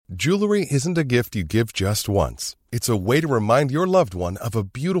Jewelry isn't a gift you give just once. It's a way to remind your loved one of a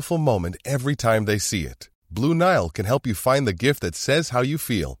beautiful moment every time they see it. Blue Nile can help you find the gift that says how you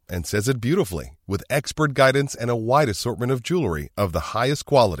feel and says it beautifully, with expert guidance and a wide assortment of jewelry of the highest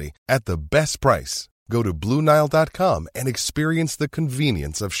quality at the best price. Go to BlueNile.com and experience the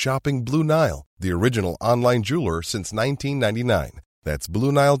convenience of shopping Blue Nile, the original online jeweler since 1999. That's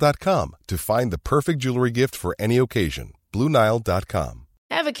BlueNile.com to find the perfect jewelry gift for any occasion. BlueNile.com.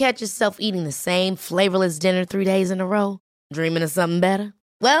 Ever catch yourself eating the same flavorless dinner 3 days in a row? Dreaming of something better?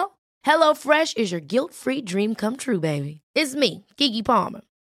 Well, HelloFresh is your guilt-free dream come true, baby. It's me, Keke Palmer.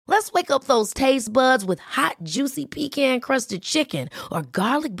 Let's wake up those taste buds with hot, juicy pecan-crusted chicken or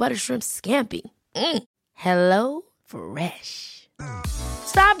garlic butter shrimp scampi. Hello Fresh.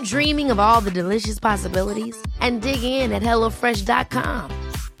 Stop dreaming of all the delicious possibilities and dig in at HelloFresh.com.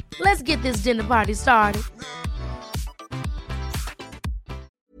 Let's get this dinner party started.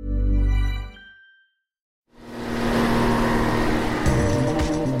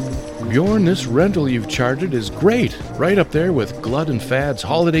 Bjorn, this rental you've chartered is great. Right up there with Gludd and Fad's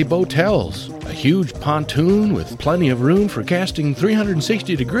Holiday Botels. A huge pontoon with plenty of room for casting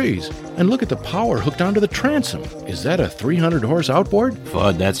 360 degrees. And look at the power hooked onto the transom. Is that a 300-horse outboard?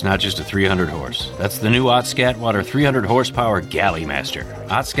 Fudd, that's not just a 300-horse. That's the new Ott Scatwater 300-horsepower Galley Master.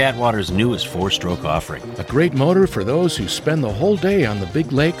 Ott Scatwater's newest 4-stroke offering. A great motor for those who spend the whole day on the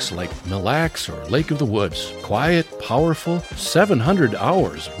big lakes like Mille Lacs or Lake of the Woods. Quiet, powerful, 700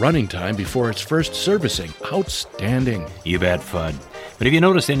 hours running time before its first servicing. Outstanding. You bet, Fudd. But have you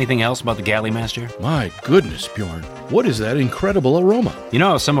noticed anything else about the Galley Master? My goodness, Bjorn. What is that incredible aroma? You know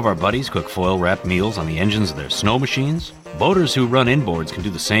how some of our buddies cook foil-wrapped meals on the engines of their snow machines? Boaters who run inboards can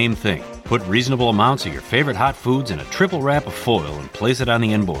do the same thing. Put reasonable amounts of your favorite hot foods in a triple wrap of foil and place it on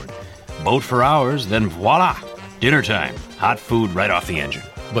the inboard. Boat for hours, then voila! Dinner time. Hot food right off the engine.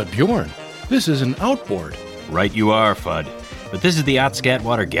 But Bjorn, this is an outboard. Right you are, Fudd. But this is the Ott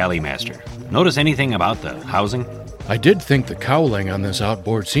Scatwater Galley Master. Notice anything about the housing? I did think the cowling on this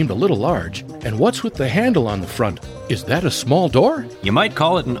outboard seemed a little large. And what's with the handle on the front? Is that a small door? You might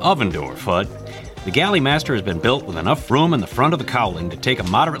call it an oven door, Fudd. The Galley Master has been built with enough room in the front of the cowling to take a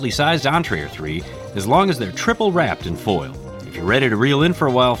moderately sized entree or three, as long as they're triple wrapped in foil. If you're ready to reel in for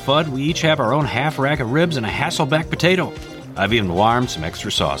a while, Fudd, we each have our own half rack of ribs and a Hasselback potato. I've even warmed some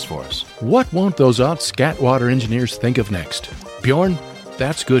extra sauce for us. What won't those Ott Scatwater engineers think of next? Bjorn,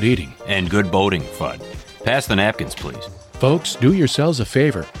 that's good eating. And good boating, Fudd. Pass the napkins, please. Folks, do yourselves a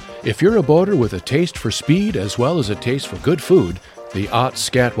favor. If you're a boater with a taste for speed as well as a taste for good food, the Ott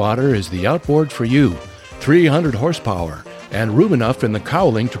Scatwater is the outboard for you. 300 horsepower and room enough in the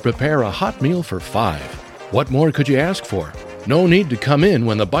cowling to prepare a hot meal for 5. What more could you ask for? No need to come in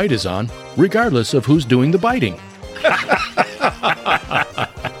when the bite is on, regardless of who's doing the biting.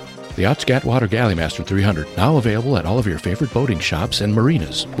 The Ott Scatwater Galley Master 300, now available at all of your favorite boating shops and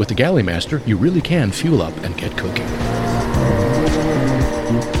marinas. With the Galley Master, you really can fuel up and get cooking.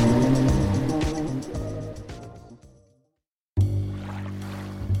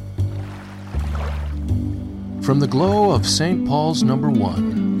 From the glow of St. Paul's No.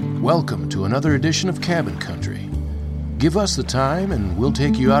 1, welcome to another edition of Cabin Country. Give us the time and we'll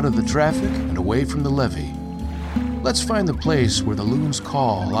take you out of the traffic and away from the levee. Let's find the place where the loons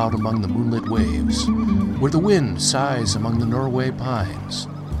call out among the moonlit waves, where the wind sighs among the Norway pines.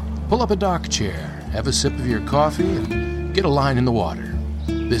 Pull up a dock chair, have a sip of your coffee, and get a line in the water.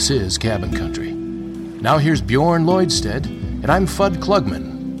 This is Cabin Country. Now here's Bjorn Lloydstead, and I'm Fudd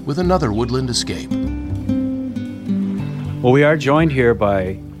Klugman with another Woodland Escape. Well, we are joined here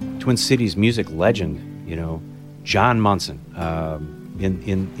by Twin Cities music legend, John Munson.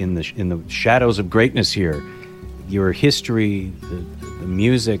 In the shadows of greatness here, your history, the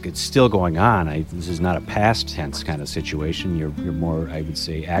music, it's still going on. This is not a past tense kind of situation. You're more, I would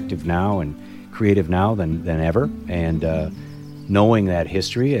say, active now and creative now than ever. And knowing that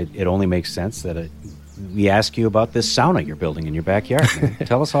history, it only makes sense that we ask you about this sauna you're building in your backyard.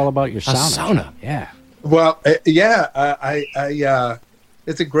 Tell us all about your sauna. A sauna? Yeah. Well,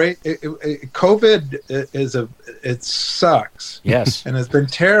 it's a great. COVID it sucks. Yes, and it's been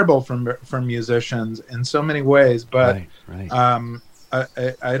terrible for musicians in so many ways. But right.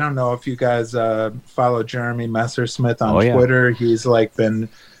 I don't know if you guys follow Jeremy Messersmith on Twitter. Yeah. He's been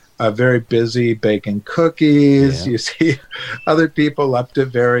very busy baking cookies. Yeah. You see other people up to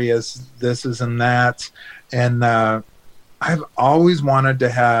various thises and that's, and I've always wanted to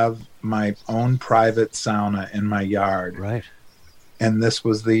have my own private sauna in my yard. Right. And this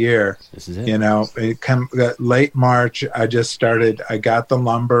was the year. This is it. Late March, I got the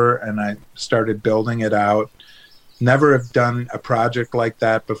lumber and I started building it out. never have done a project like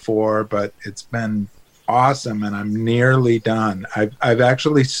that before, but it's been awesome, and I'm nearly done. I've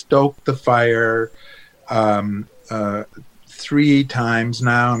actually stoked the fire 3 times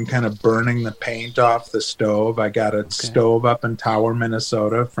now. I'm kind of burning the paint off the stove. I got a stove up in Tower,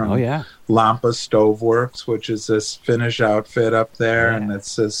 Minnesota from Lampa Stoveworks, which is this Finnish outfit up there, and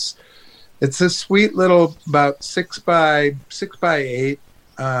it's a sweet little about 6 by 8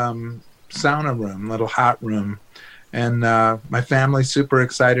 sauna room, little hot room. And my family's super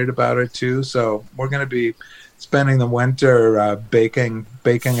excited about it too. So we're going to be spending the winter baking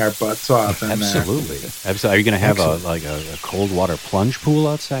our butts off in there. Absolutely. Are you going to have a cold water plunge pool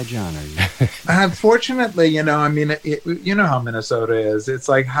outside, John? Are you? Unfortunately, you know how Minnesota is. It's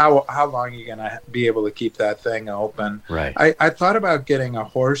like how long are you going to be able to keep that thing open? Right. I thought about getting a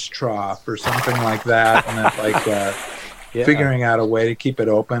horse trough or something like that, and figuring out a way to keep it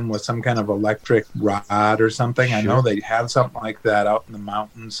open with some kind of electric rod or something. Sure. I know they have something like that out in the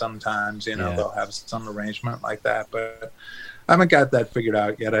mountains sometimes. They'll have some arrangement like that, but I haven't got that figured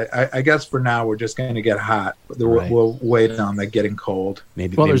out yet. I guess for now we're just going to get hot. We'll wait on the getting cold.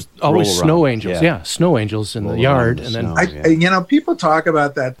 Maybe there's always snow angels. Yeah, snow angels in the yard, and then people talk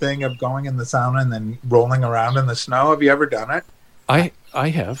about that thing of going in the sauna and then rolling around in the snow. Have you ever done it? I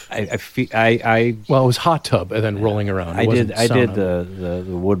have. Well, it was hot tub and then rolling around. I did the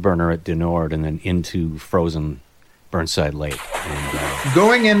wood burner at Denord and then into frozen Burnside Lake. And,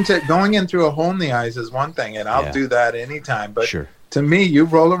 going in through a hole in the ice is one thing, and I'll do that anytime. But to me, you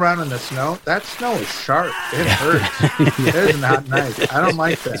roll around in the snow. That snow is sharp. It hurts. It is not nice. I don't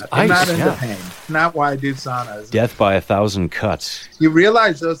like that. I'm not into pain. Not why I do saunas. Death by 1,000 cuts. You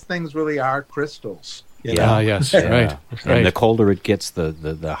realize those things really are crystals. Yes, right. And the colder it gets,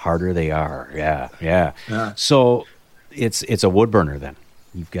 the harder they are. Yeah. So it's a wood burner then.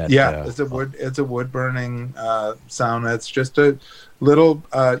 You've got it's a wood burning sauna. It's just a little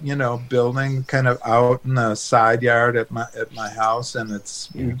building kind of out in the side yard at my house, and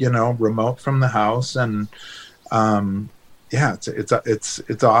it's remote from the house, and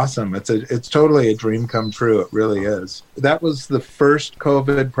it's awesome. It's totally a dream come true. It really is. That was the first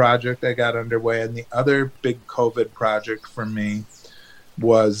COVID project I got underway, and the other big COVID project for me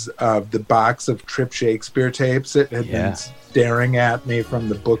was the box of Trip Shakespeare tapes. It had been staring at me from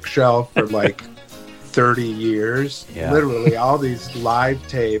the bookshelf for like 30 years. Literally all these live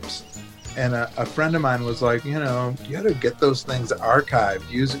tapes. And a friend of mine was like, you got to get those things archived.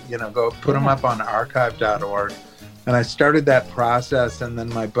 Use it, go put them up on archive.org. And I started that process, and then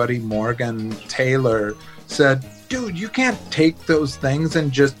my buddy Morgan Taylor said, dude, you can't take those things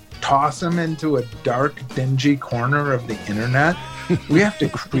and just toss them into a dark, dingy corner of the internet. We have to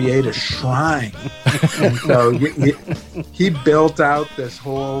create a shrine. And so he built out this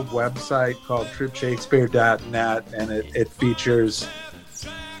whole website called tripshakespeare.net, and it features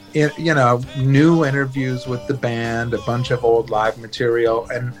new interviews with the band, a bunch of old live material,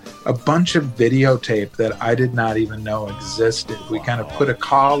 and a bunch of videotape that I did not even know existed. We kind of put a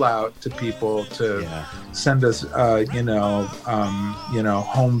call out to people to send us,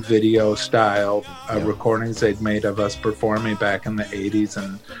 home video style recordings they'd made of us performing back in the 80s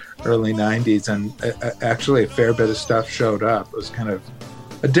and early 90s. And actually a fair bit of stuff showed up. It was kind of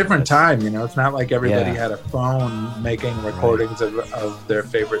a different time, it's not like everybody had a phone making recordings of their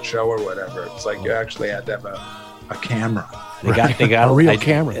favorite show or whatever. It's like you actually had to have a camera. They got a real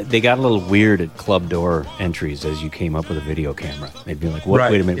camera. They got a little weird at club door entries as you came up with a video camera. They'd be like,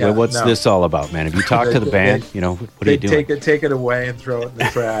 "Wait a minute, what's this all about, man? Have you talked to the band? What are you doing?" Take it away and throw it in the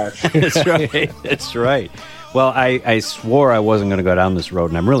trash. That's right. Well, I swore I wasn't going to go down this road,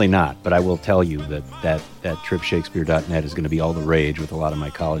 and I'm really not. But I will tell you that tripshakespeare.net is going to be all the rage with a lot of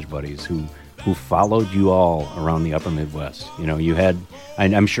my college buddies who followed you all around the upper Midwest. You had,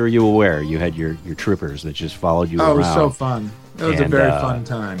 I'm sure you're aware, you had your trippers that just followed you around. Oh, it was so fun. It was a very fun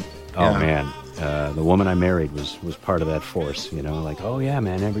time. Oh, man. The woman I married was part of that force, like, oh, yeah,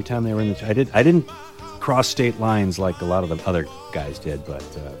 man, every time they were in the... I didn't cross state lines like a lot of the other guys did, but...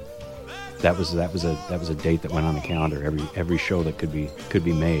 That was a date that went on the calendar every show that could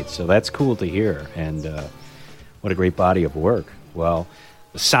be made. So that's cool to hear, and what a great body of work. Well,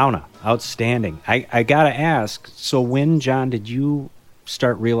 the sauna, outstanding. I gotta ask. So when, John, did you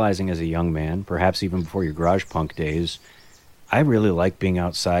start realizing as a young man, perhaps even before your garage punk days, I really like being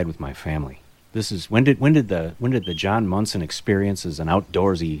outside with my family? This is when did the John Munson experience as an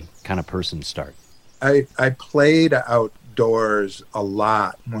outdoorsy kind of person start? I played outdoors a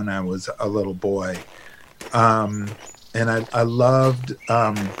lot when I was a little boy, and I loved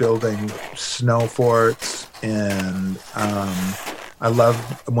building snow forts, and I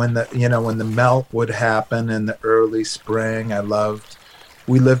loved when the melt would happen in the early spring.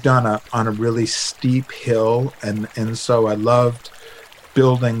 We lived on a really steep hill, and so I loved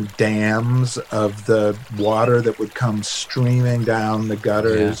building dams of the water that would come streaming down the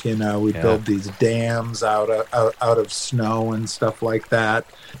gutters. We'd build these dams out of snow and stuff like that.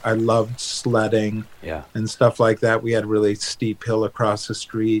 I loved sledding and stuff like that. We had a really steep hill across the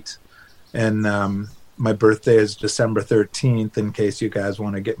street, and my birthday is December 13th, in case you guys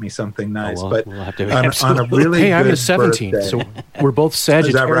want to get me something nice. We'll have to on a really hey, good I'm the 17th, birthday. so we're both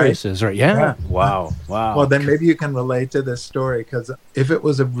Sagittariuses, right? Yeah. Wow. Well, then maybe you can relate to this story, because if it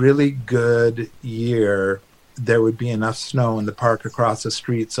was a really good year, there would be enough snow in the park across the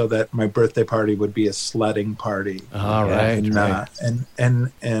street so that my birthday party would be a sledding party. All right.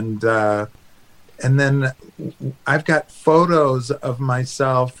 And then I've got photos of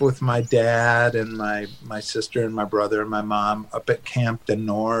myself with my dad and my sister and my brother and my mom up at Camp de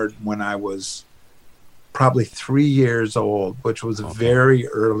Nord when I was probably 3 years old, which was very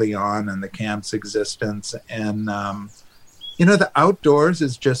early on in the camp's existence. And, the outdoors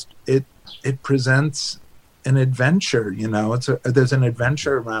is just, it presents an adventure, there's an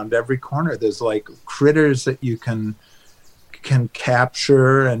adventure around every corner. There's like critters that you can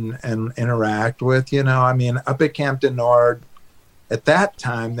capture and interact with. Up at Camp de Nord at that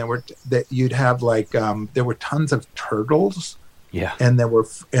time, there were tons of turtles, and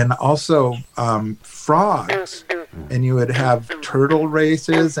also frogs, and you would have turtle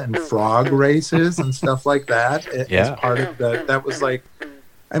races and frog races and stuff like that as part of that was like,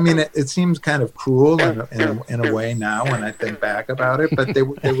 it seems kind of cruel in a way now when I think back about it, but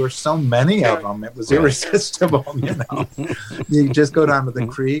there were so many of them. It was irresistible, You just go down to the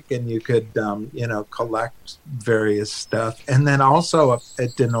creek and you could, collect various stuff. And then also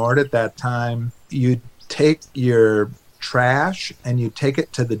at de Nord at that time, you'd take your trash and you take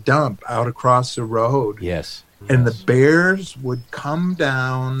it to the dump out across the road. Yes. And the bears would come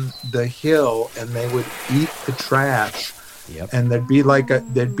down the hill and they would eat the trash. Yep. And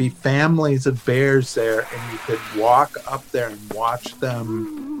there'd be families of bears there, and you could walk up there and watch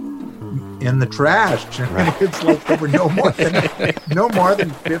them in the trash. And it's like they were no more than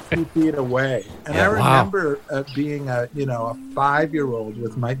 50 feet away. And I remember being a 5-year-old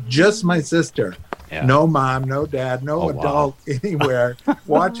with my sister. Yeah. No mom, no dad, no adult anywhere,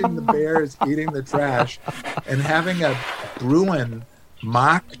 watching the bears eating the trash and having a Bruin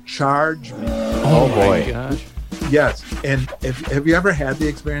mock charge me. Oh boy. Gosh. Yes, and have you ever had the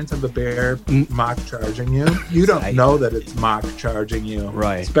experience of a bear mock charging you? You don't know that it's mock charging you,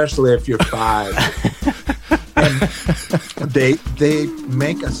 right? Especially if you're 5. And they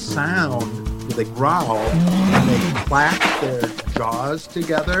make a sound. They growl and they clack their jaws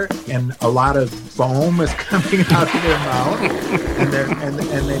together, and a lot of foam is coming out of their mouth, and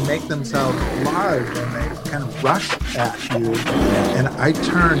they make themselves large, and they kind of rush at you. And I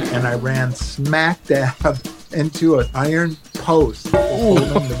turned and I ran smack dab into an iron post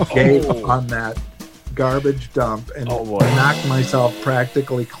holding the gate on that garbage dump, and knocked myself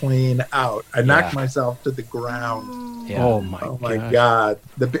practically clean out. I knocked myself to the ground. Yeah. Oh my God!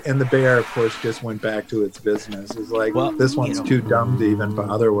 The bear, of course, just went back to its business. It's like, this one's too dumb to even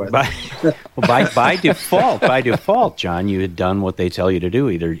bother with. By default, John, you had done what they tell you to do: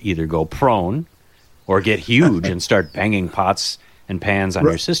 either go prone, or get huge and start banging pots and pans on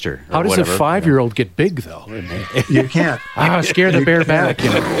your sister. How does a 5-year-old get big, though? You can't. Scare the bear back.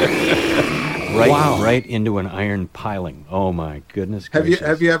 Right into an iron piling. Oh my goodness gracious.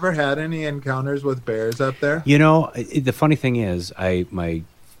 Have you ever had any encounters with bears up there? The funny thing is, my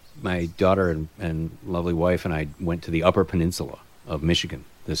daughter and lovely wife and I went to the Upper Peninsula of Michigan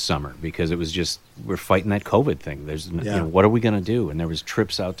this summer because it was just, we're fighting that COVID thing. There's what are we going to do? And there was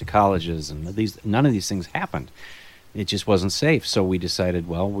trips out to colleges, and none of these things happened. It just wasn't safe. So we decided,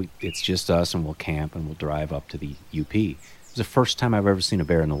 it's just us, and we'll camp and we'll drive up to the UP. It was the first time I've ever seen a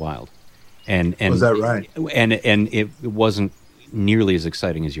bear in the wild. And was that right? And it wasn't nearly as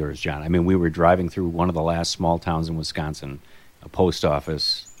exciting as yours, John. I mean, we were driving through one of the last small towns in Wisconsin, a post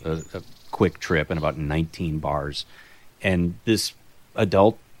office, a quick trip, and about 19 bars. And this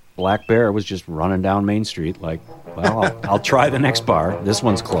adult black bear was just running down Main Street like, I'll try the next bar. This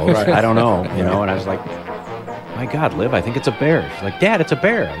one's closed. Right. I don't know. And I was like, my God, Liv, I think it's a bear. She's like, Dad, it's a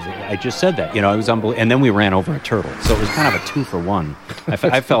bear. I was like, I just said that. It was unbelievable. And then we ran over a turtle. So it was kind of a 2-for-1.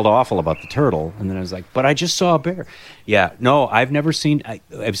 I felt awful about the turtle. And then I was like, but I just saw a bear. Yeah, no, I've never seen,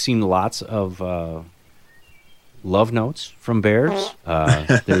 I've seen lots of love notes from bears.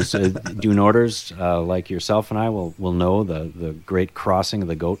 There's do Norders like yourself and I will know the great crossing of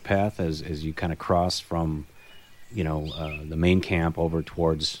the goat path as you kind of cross from the main camp over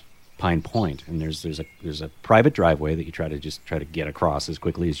towards Pine Point, and there's a private driveway that you try to get across as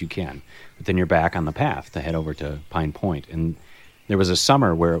quickly as you can, but then you're back on the path to head over to Pine Point. And there was a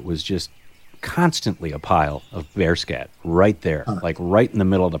summer where it was just constantly a pile of bear scat right there, like right in the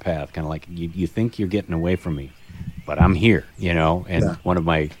middle of the path, kind of like you think you're getting away from me, but I'm here, And one of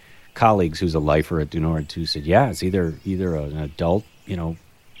my colleagues who's a lifer at Dunord too said, yeah, it's either an adult,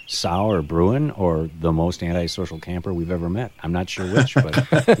 sow or Bruin or the most antisocial camper we've ever met. I'm not sure which,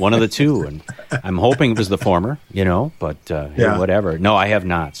 but one of the two. And I'm hoping it was the former, but whatever. No, I have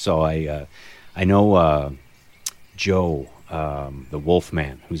not. So I know Joe, the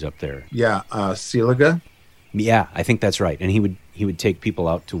Wolfman, who's up there. Yeah, Seliga. Yeah, I think that's right. And he would take people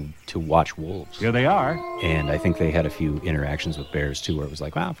out to watch wolves. Here they are. And I think they had a few interactions with bears too, where it was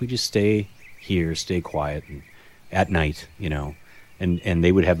like, wow, if we just stay here, stay quiet, and at night, And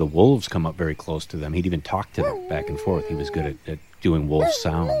they would have the wolves come up very close to them. He'd even talk to them back and forth. He was good at doing wolf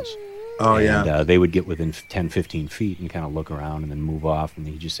sounds. Oh, yeah. And they would get within 10, 15 feet and kind of look around and then move off. And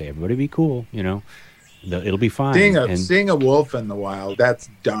he'd just say, everybody be cool, it'll be fine. Seeing a wolf in the wild,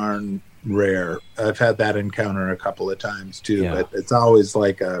 that's darn rare. I've had that encounter a couple of times, too. Yeah. But it's always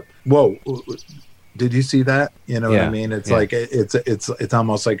like whoa, did you see that? You know what I mean? It's like it's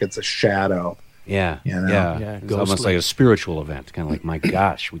almost like it's a shadow. Yeah, it's almost like a spiritual event, kind of like, my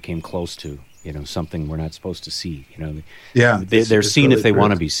gosh, we came close to, something we're not supposed to see. They're seen really if they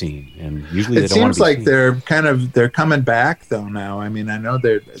want to be seen, and usually they don't want to be seen. It seems like they're coming back though now. I mean, I know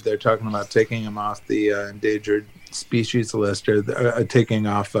they're talking about taking them off the endangered species list, or taking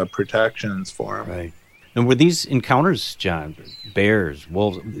off protections for them. Right. And were these encounters, John, bears,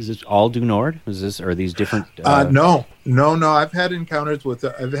 wolves, is this all du Nord? Are these different? No. I've had encounters with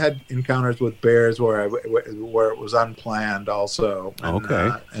bears where it was unplanned also. And, okay.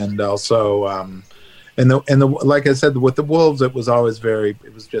 And also, and the like I said, with the wolves, it was always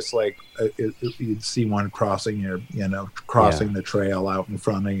it was just like you'd see one crossing the trail out in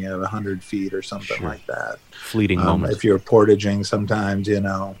front of you 100 feet or something like that. Fleeting moment. If you're portaging sometimes,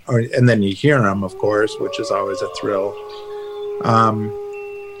 and then you hear them, of course, which is always a thrill. So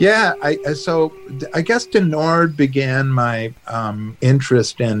I guess Dunord began my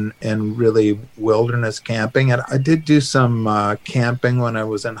interest in really wilderness camping, and I did do some camping when I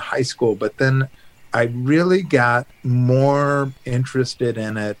was in high school, but then I really got more interested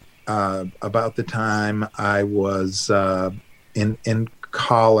in it about the time I was in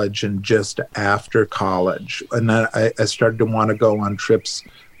college and just after college, and then I started to want to go on trips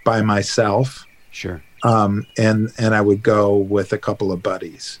by myself. Sure. And I would go with a couple of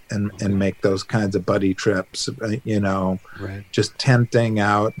buddies and make those kinds of buddy trips, right. Just tenting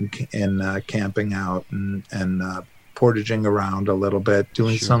out and camping out and portaging around a little bit,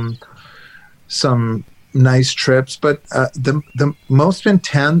 doing some nice trips. But the most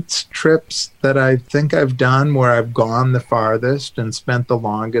intense trips that I think I've done, where I've gone the farthest and spent the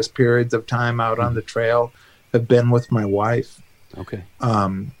longest periods of time out on the trail, have been with my wife. Okay.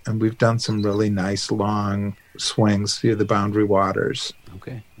 And we've done some really nice long swings through the Boundary Waters.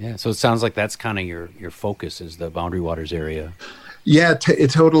 Okay. Yeah. So it sounds like that's kind of your focus, is the Boundary Waters area. Yeah, it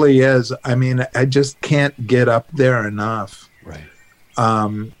totally is. I mean, I just can't get up there enough. Right.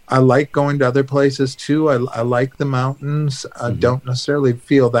 I like going to other places too. I like the mountains. I don't necessarily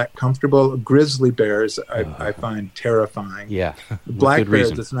feel that comfortable. Grizzly bears, I find terrifying. Yeah. Black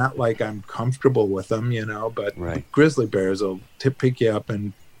bears, it's not like I'm comfortable with them, but grizzly bears will pick you up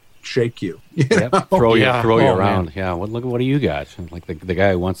and shake you. Throw you around. Man. Yeah. What do you got? Like the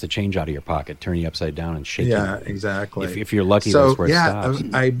guy who wants the change out of your pocket, turn you upside down and shake you. Yeah, exactly. If you're lucky, that's where it stops.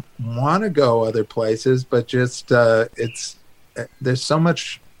 I want to go other places, but just there's so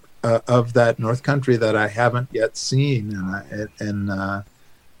much of that North Country that I haven't yet seen, and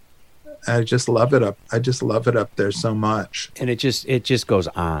I just love it up. I just love it up there so much. And it just goes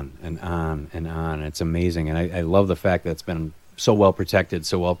on and on and on. It's amazing, and I love the fact that it's been so well protected,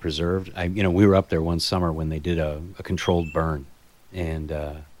 so well preserved. We were up there one summer when they did a controlled burn, and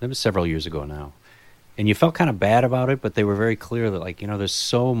that was several years ago now. And you felt kind of bad about it, but they were very clear that there's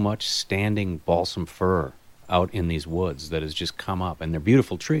so much standing balsam fir out in these woods that has just come up, and they're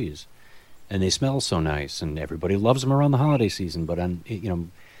beautiful trees, and they smell so nice, and everybody loves them around the holiday season. But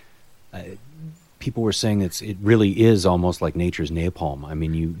people were saying it really is almost like nature's napalm. I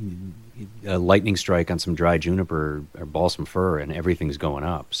mean, a lightning strike on some dry juniper or balsam fir, and everything's going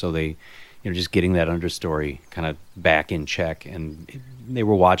up. So they, just getting that understory kind of back in check, and they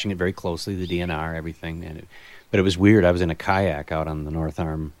were watching it very closely, the DNR, everything, but it was weird. I was in a kayak out on the North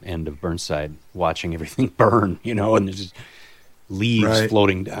Arm end of Burnside watching everything burn, and there's just leaves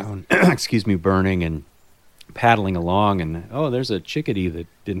floating down, burning, and paddling along, and there's a chickadee that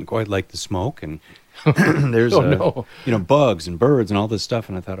didn't quite like the smoke, and there's bugs and birds and all this stuff.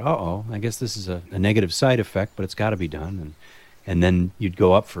 And I thought, I guess this is a negative side effect, but it's got to be done. And then you'd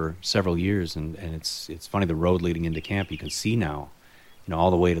go up for several years, and it's funny, the road leading into camp, you can see now,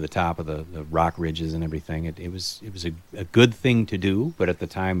 all the way to the top of the rock ridges and everything. It was a good thing to do, but at the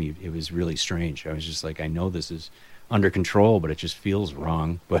time it was really strange. I was just like, I know this is under control, but it just feels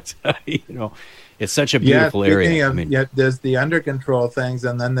wrong. But it's such a beautiful area. There's the under control things,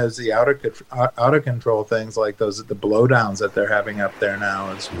 and then there's the out of control things, like the blowdowns that they're having up there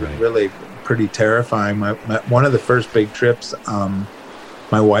now. It's really pretty terrifying. One of the first big trips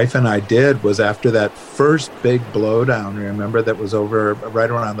my wife and I did was after that first big blowdown. Remember, that was over right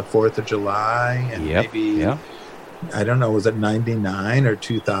around the 4th of July, and I don't know, was it 99 or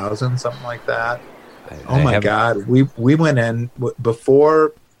 2000, something like that? My God. We went in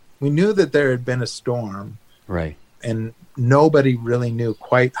before we knew that there had been a storm. Right. And nobody really knew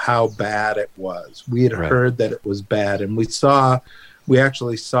quite how bad it was. We had heard that it was bad. And we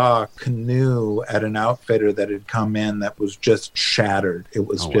actually saw a canoe at an outfitter that had come in that was just shattered. It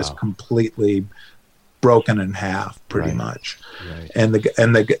was completely broken in half, pretty much. Right. And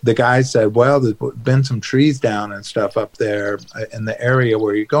the guy said, well, there's been some trees down and stuff up there in the area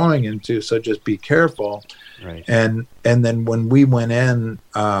where you're going into, so just be careful. Right. And then when we went in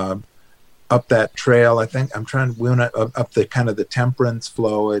up that trail, we went up the kind of the Temperance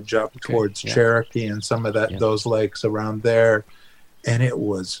flowage up towards Cherokee and some of those lakes around there, and it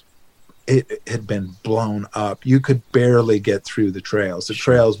had been blown up. You could barely get through the trails. The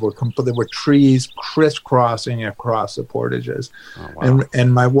trails were there were trees crisscrossing across the portages. Oh, wow.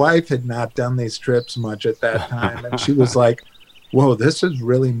 And my wife had not done these trips much at that time, and she was like, whoa, this is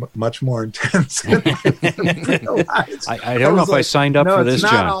really much more intense than I realized. I don't know if I signed up for this,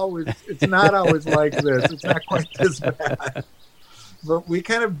 John. It's not always like this. It's not quite this bad. But we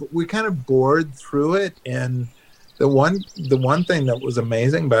kind of bored through it, and the one thing that was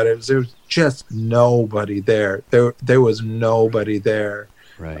amazing about it was there was just nobody there. There was nobody there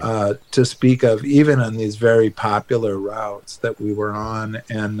to speak of, even on these very popular routes that we were on,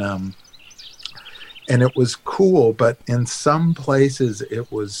 and it was cool. But in some places,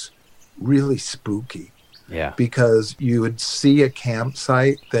 it was really spooky. Yeah, because you would see a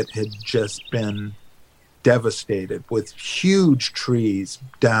campsite that had just been devastated with huge trees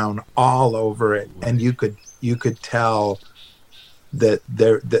down all over it, and you could tell that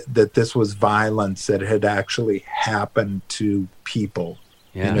this was violence that had actually happened to people.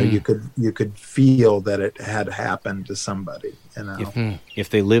 Yeah. You could feel that it had happened to somebody. If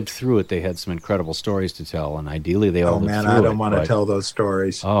they lived through it, they had some incredible stories to tell, and ideally they all lived through it. I don't want to tell those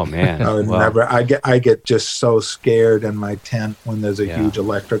stories. Oh man, I would never. I get just so scared in my tent when there's a huge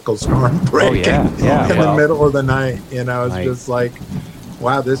electrical storm breaking in the middle of the night. It's just like,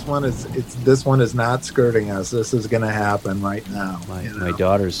 wow, this one is not skirting us. This is going to happen right now. My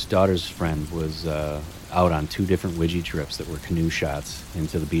daughter's friend was out on 2 different Widgie trips that were canoe shots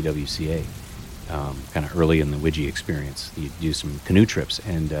into the BWCA, kind of early in the Widgie experience. You do some canoe trips,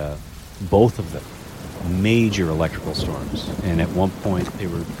 and both of them major electrical storms. And at one point they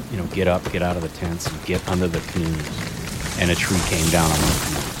were, get up, get out of the tents, and get under the canoes, and a tree came down on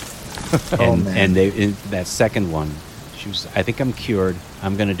the canoe. And they, in that second one, she was, I think I'm cured.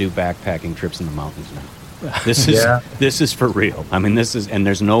 I'm going to do backpacking trips in the mountains now. This is for real. I mean,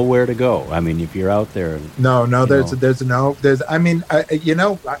 there's nowhere to go. I mean, if you're out there. I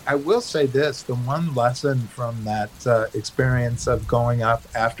will say this, the one lesson from that experience of going up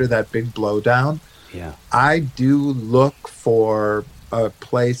after that big blowdown, I do look for a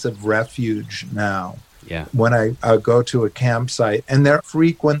place of refuge now. Yeah. When I go to a campsite, and there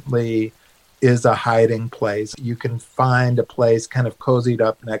frequently is a hiding place. You can find a place kind of cozied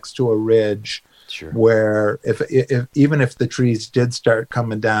up next to a ridge. Sure. Where if even if the trees did start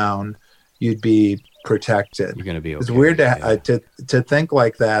coming down, you'd be protected. You're going to be okay. It's weird to think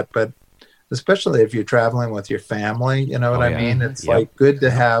like that, but especially if you're traveling with your family, you know what I mean? It's like good to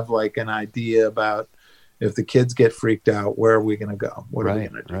have like an idea about, if the kids get freaked out, where are we going to go? What are we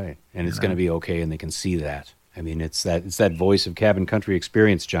going to do? Right. And it's going to be okay, and they can see that. I mean, it's that voice of cabin country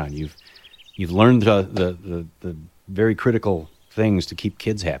experience, John. You've learned the very critical things to keep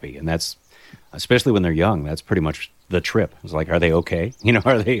kids happy, and that's, especially when they're young, that's pretty much the trip. It's like, are they okay?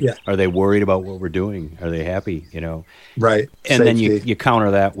 Are they worried about what we're doing? Are they happy? Right. And then you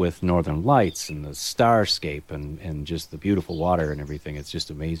counter that with Northern Lights and the starscape and just the beautiful water and everything. It's just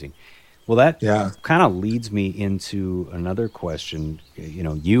amazing. Well, that kind of leads me into another question.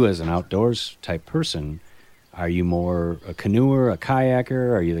 You as an outdoors type person, Are you more a canoeer, a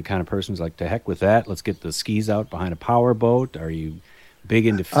kayaker? Are you the kind of person who's like, to heck with that, let's get the skis out behind a power boat? Are you big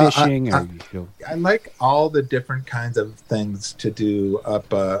into fishing? I like all the different kinds of things to do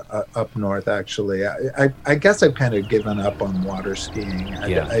up north. Actually, I guess I've kind of given up on water skiing.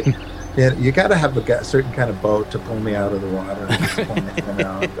 You got to have a certain kind of boat to pull me out of the water at this point.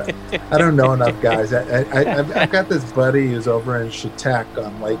 I don't know enough guys. I've got this buddy who's over in Chetek,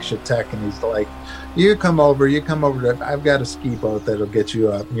 on Lake Chetek, and he's like, you come over. I've got a ski boat that'll get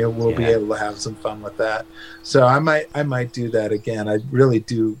you up. We'll be able to have some fun with that. So I might do that again. I really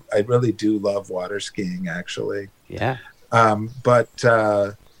do love water skiing, actually. Yeah. But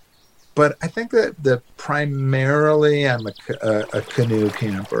I think that primarily I'm a canoe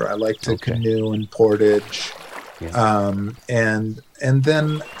camper. I like to canoe and portage, and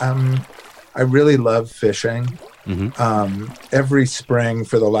then I really love fishing. Mm-hmm. Every spring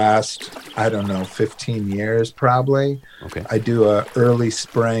for the last 15 years probably. Okay. I do a early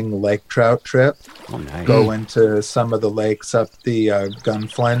spring lake trout trip. Oh, nice. Go into some of the lakes up the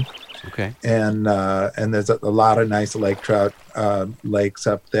Gunflint. Okay. And there's a lot of nice lake trout lakes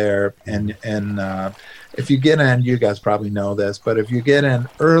up there. And if you get in, you guys probably know this, but if you get in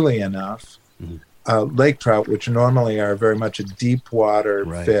early enough, lake trout, which normally are very much a deep water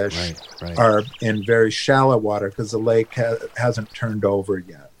fish, are in very shallow water because the lake hasn't turned over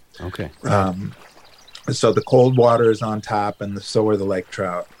yet. Okay. So the cold water is on top, and so are the lake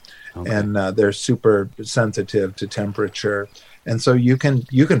trout. Okay. And they're super sensitive to temperature. And so you can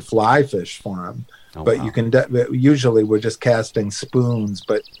fly fish for them, but you can usually we're just casting spoons,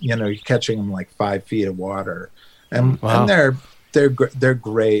 but you're catching them like 5 feet of water, and they're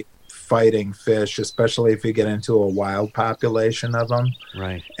great fighting fish, especially if you get into a wild population of them.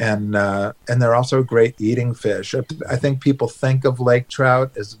 Right. And they're also great eating fish. I think people think of lake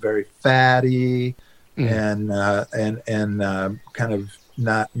trout as very fatty and kind of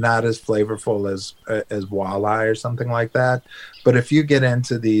not as flavorful as walleye or something like that. But if you get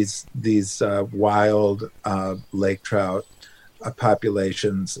into these wild lake trout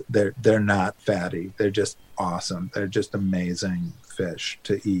populations, they're not fatty. They're just awesome. They're just amazing fish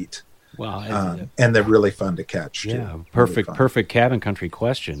to eat. Wow, and they're really fun to catch. Yeah, too. Perfect cabin country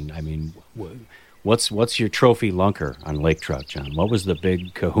question. I mean, what's your trophy lunker on lake trout, John? What was the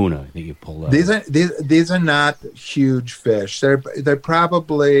big kahuna that you pulled out? These are not huge fish. They're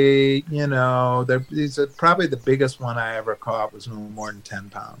probably these are probably the biggest one I ever caught was no more than 10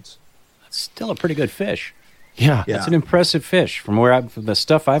 pounds. That's still a pretty good fish. Yeah, that's an impressive fish. From the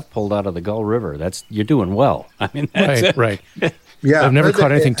stuff I've pulled out of the Gull River, you're doing well. I mean, right. Yeah, I've never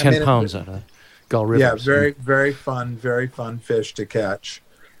caught anything 10 pounds out of Gull River. Yeah, very fun fish to catch.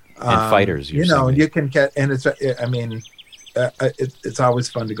 And fighters, and you can catch, and it's always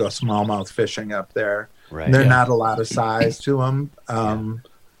fun to go smallmouth fishing up there. Right. They're not a lot of size to them, for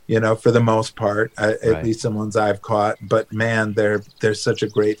the most part, at least the ones I've caught. But man, they're such a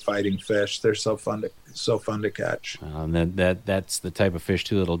great fighting fish. They're so fun to catch. And that's the type of fish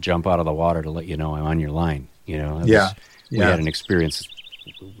too that'll jump out of the water to let you know I'm on your line. We had an experience.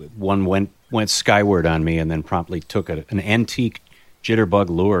 One went skyward on me and then promptly took an antique jitterbug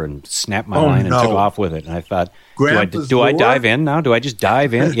lure and snapped my line and took off with it. And I thought, do I dive in now? Do I just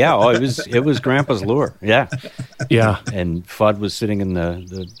dive in? Yeah. It was Grandpa's lure. Yeah. Yeah. And Fudd was sitting in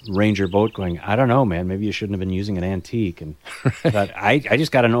the Ranger boat going, I don't know, man, maybe you shouldn't have been using an antique. And I thought, I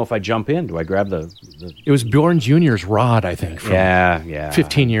just got to know if I jump in. Do I grab the It was Bjorn Jr.'s rod, I think. From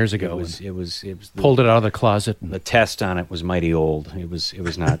 15 years ago. It was pulled it out of the closet. The test on it was mighty old. It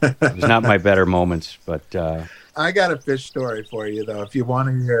was not my better moments, but I got a fish story for you, though, if you want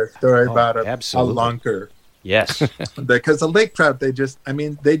to hear a story about a lunker. Yes. Because the lake trout, they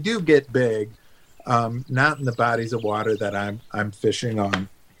do get big, not in the bodies of water that I'm fishing on.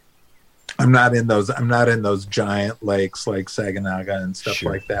 I'm not in those giant lakes like Saginaga and stuff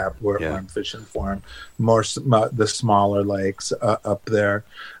like that where I'm fishing for them. More the smaller lakes up there.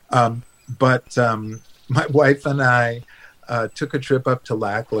 But my wife and I took a trip up to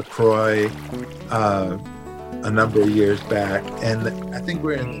Lac La Croix a number of years back, and I think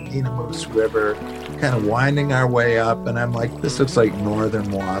we're in the Nenemoose River, kind of winding our way up, and I'm like, this looks like northern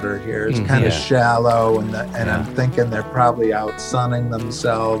water here. It's kind of shallow, and I'm thinking they're probably out sunning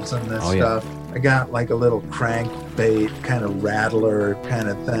themselves and this stuff. I got like a little crankbait kind of rattler kind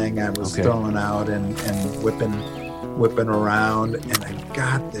of thing I was throwing out and whipping around, and I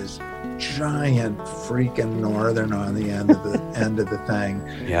got this giant freaking northern on the end of the thing.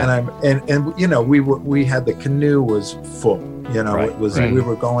 And we had the canoe was full. We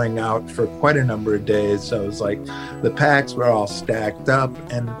were going out for quite a number of days, so it was like the packs were all stacked up,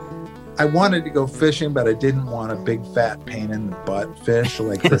 and I wanted to go fishing, but I didn't want a big fat pain in the butt fish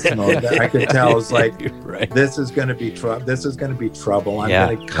like this. I could tell it was like, this is going to be trouble. This is going to be trouble. I'm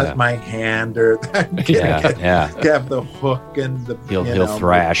going to cut my hand, or have the hook and the he'll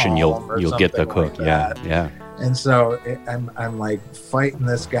thrash and you'll get the hook. Yeah. And so I'm like fighting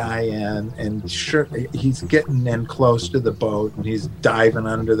this guy in, and sure, he's getting in close to the boat, and he's diving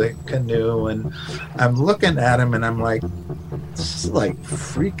under the canoe, and I'm looking at him, and I'm like, this is like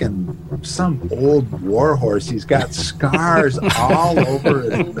freaking some old war horse. He's got scars all over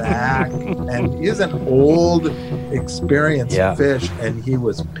his back, and he's an old, experienced fish, and he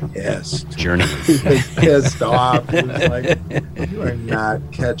was pissed. Journey. He was pissed off. He was like, you are not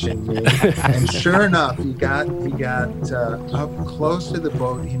catching me. And sure enough, he got up close to the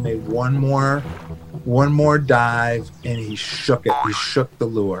boat. He made one more dive, and he shook it. He shook the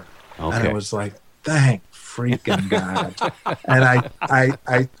lure, and I was like, "Thank freaking God!" And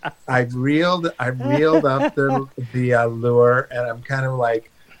I reeled up the lure, and I'm kind of like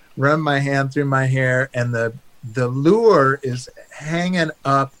run my hand through my hair, and the lure is hanging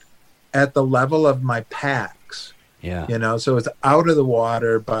up at the level of my packs. Yeah, so it's out of the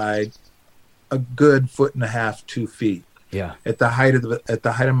water by a good 1.5 to 2 feet. Yeah. At the height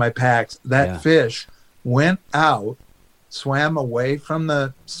of my packs, that fish went out, swam away from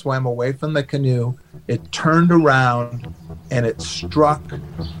the canoe. It turned around and it struck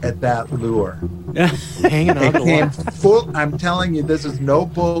at that lure. Hanging out. It came full. I'm telling you, this is no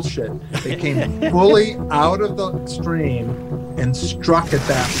bullshit. It came fully out of the stream and struck at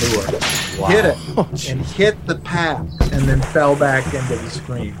that lure. Wow. Hit it and hit the pack, and then fell back into the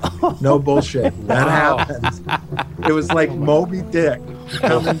stream. No bullshit. That happens. It was like Moby Dick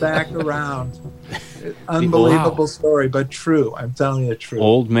coming back around. Unbelievable story, but true. I'm telling you, true.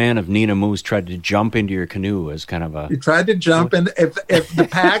 Old man of Nina Moose tried to jump into your canoe as kind of a... He tried to jump in. If the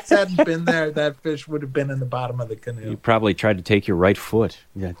packs hadn't been there, that fish would have been in the bottom of the canoe. He probably tried to take your right foot.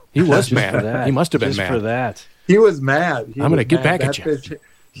 Yeah, he was mad. He must have been mad. For that. He was mad. I'm going to get back at you. Fish,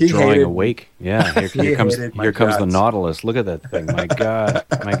 drawing a wake. Yeah, here comes the Nautilus. Look at that thing. My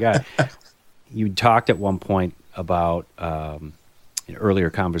God. You talked at one point about... an earlier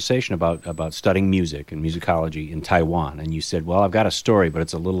conversation about studying music and musicology in Taiwan, and you said, "Well, I've got a story, but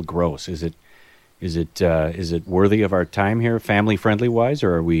it's a little gross. Is it worthy of our time here, family friendly wise,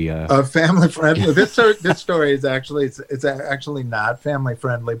 or are we family friendly?" This story is actually not family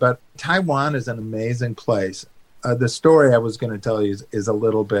friendly, but Taiwan is an amazing place. The story I was going to tell you is a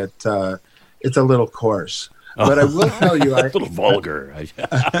little bit it's a little coarse. But I will tell you, a little vulgar.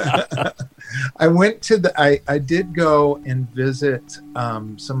 I went to I did go and visit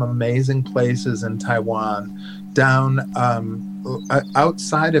some amazing places in Taiwan. Down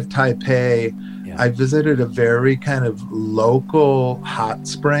outside of Taipei, I visited a very kind of local hot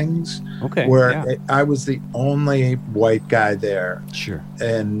springs. Where I was the only white guy there. Sure.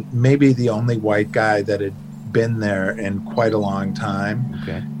 And maybe the only white guy that had been there in quite a long time.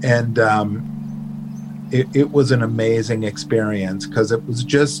 Okay. And it was an amazing experience, because it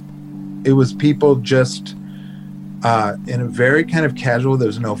was people just in a very kind of casual, there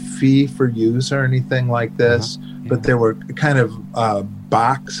was no fee for use or anything like this, but there were kind of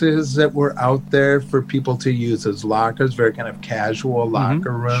boxes that were out there for people to use as lockers, very kind of casual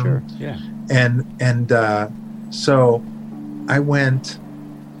locker room. Sure. Yeah. And so I went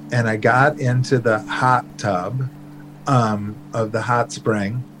and I got into the hot tub of the hot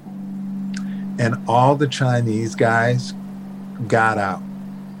spring, and all the Chinese guys got out.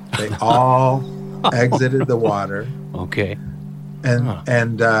 They all exited the water. Okay.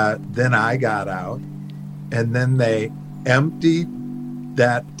 And then I got out, and then they emptied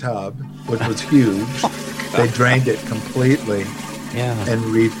that tub, which was huge. They drained it completely, and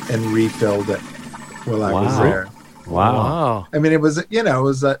refilled it while I was there. Wow. I mean, it was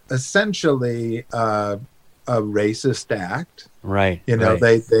essentially a racist act. Right.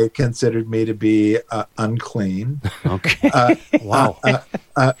 They considered me to be unclean. Okay. Wow.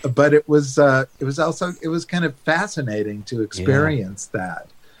 But it was kind of fascinating to experience that,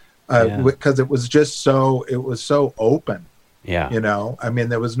 because it was so open. Yeah. I mean,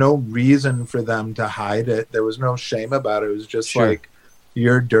 there was no reason for them to hide it. There was no shame about it. It was just like,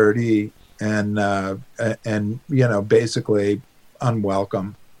 you're dirty and basically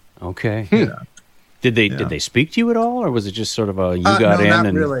unwelcome. Okay. Did they speak to you at all, or was it just sort of a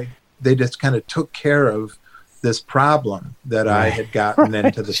not really. They just kind of took care of this problem that I had gotten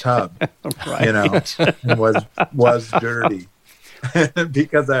into the tub, and was dirty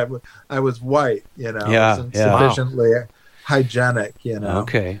because I was white, wasn't sufficiently hygienic,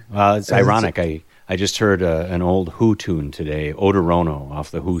 Okay. Well, it's ironic. I I just heard an old Who tune today, Odorono,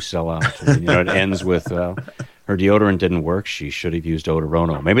 off the Who Sellout. You know, it ends with, her deodorant didn't work. She should have used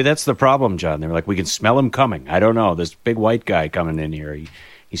Odorono. Maybe that's the problem, John. They were like, we can smell him coming. I don't know. This big white guy coming in here. He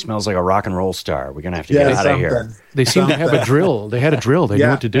smells like a rock and roll star. We're going to have to get out of here. They seem to have a drill. They had a drill. They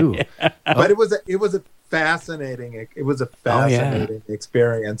knew what to do. But it was a fascinating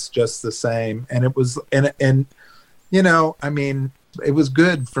experience just the same. And it was, and you know, I mean, it was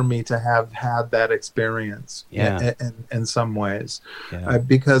good for me to have had that experience in some ways.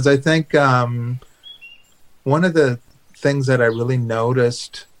 Because I think one of the things that I really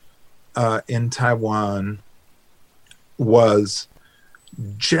noticed in Taiwan was,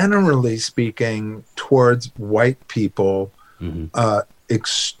 generally speaking, towards white people,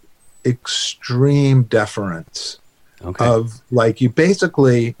 extreme deference. Of like, you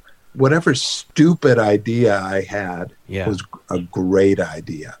basically, whatever stupid idea I had was a great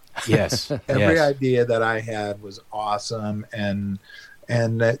idea. Yes. Every idea that I had was awesome, and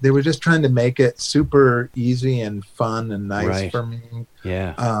they were just trying to make it super easy and fun and nice for me.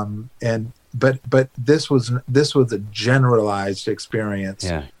 But this was a generalized experience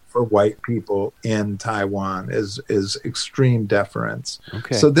for white people in Taiwan is extreme deference.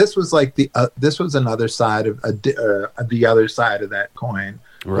 So this was like this was another side of the other side of that coin,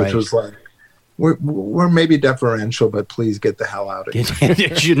 which was like, we're maybe deferential, but please get the hell out of here.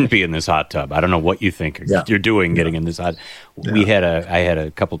 It shouldn't be in this hot tub. I don't know what you think you're doing getting in this hot. I had a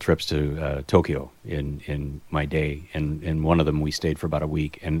couple trips to Tokyo in my day, and in one of them we stayed for about a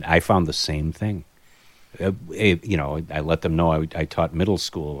week, and I found the same thing. You know, I let them know I taught middle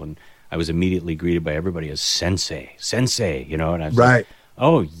school, and I was immediately greeted by everybody as sensei, you know, and I was like,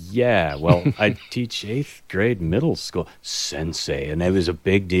 oh, yeah, well, I teach 8th grade middle school, sensei, and it was a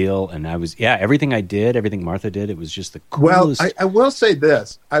big deal, and I was, everything I did, everything Martha did, it was just the coolest. Well, I will say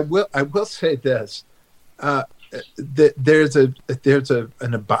this, there's an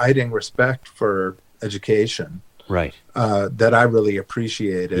abiding respect for education. That I really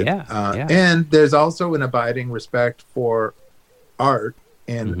appreciated. And there's also an abiding respect for art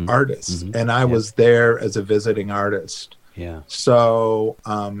and artists, and I was there as a visiting artist. So,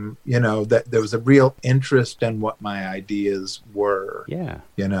 you know, that there was a real interest in what my ideas were.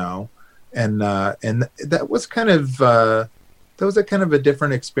 You know, and that was kind of a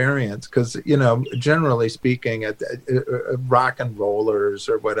different experience, because, you know, generally speaking, at rock and rollers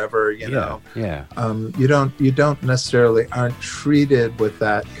or whatever, you know, you don't necessarily aren't treated with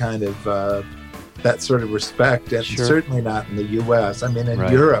that kind of that sort of respect, and certainly not in the U.S. I mean, in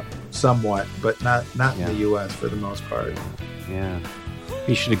Europe somewhat, but not in the U.S. for the most part.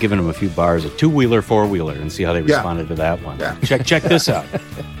 You should have given them a few bars, a 2-wheeler, 4-wheeler, and see how they responded to that one. Check this out.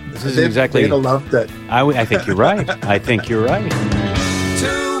 This is exactly. They'd have loved it. I think you're right.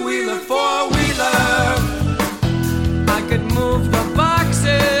 2-wheeler, 4-wheeler, I could move the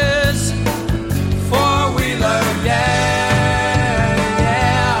boxes. 4-wheeler,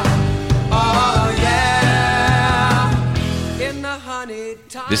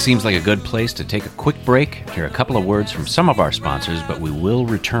 This seems like a good place to take a quick break, hear a couple of words from some of our sponsors, but we will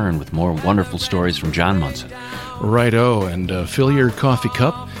return with more wonderful stories from John Munson. Righto, and fill your coffee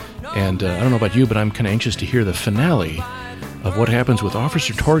cup. And I don't know about you, but I'm kind of anxious to hear the finale of what happens with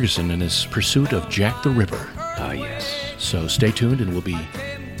Officer Torgerson in his pursuit of Jack the Ripper. Ah, yes. So stay tuned, and we'll be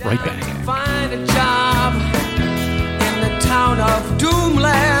right back. Find a job in the town of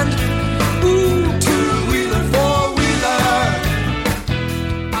Doomland. Ooh, 2-wheeler, 4-wheeler,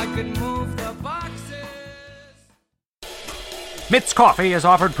 I could move the boxes. Mitt's Coffee has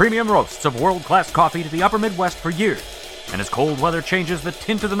offered premium roasts of world-class coffee to the upper Midwest for years. And as cold weather changes the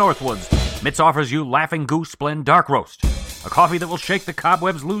tint of the Northwoods, Mitt's offers you Laughing Goose Blend Dark Roast, a coffee that will shake the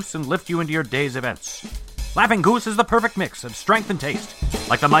cobwebs loose and lift you into your day's events. Laughing Goose is the perfect mix of strength and taste,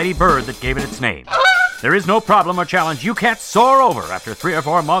 like the mighty bird that gave it its name. There is no problem or challenge you can't soar over after 3 or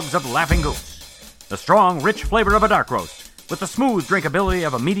 4 mugs of Laughing Goose. The strong, rich flavor of a dark roast, with the smooth drinkability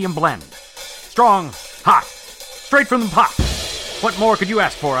of a medium blend. Strong, hot, straight from the pot. What more could you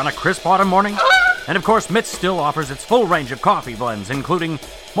ask for on a crisp autumn morning? And of course, Mitt's still offers its full range of coffee blends, including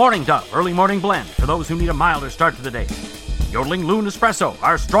Morning Dove Early Morning Blend for those who need a milder start to the day, Yodeling Loon Espresso,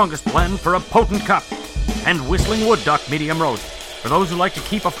 our strongest blend for a potent cup, and Whistling Wood Duck Medium Roast for those who like to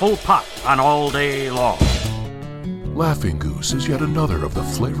keep a full pot on all day long. Laughing Goose is yet another of the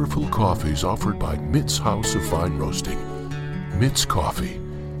flavorful coffees offered by Mitt's House of Fine Roasting. Mitt's Coffee,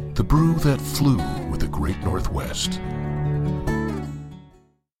 the brew that flew with the Great Northwest.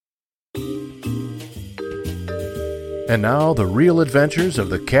 And now, the real adventures of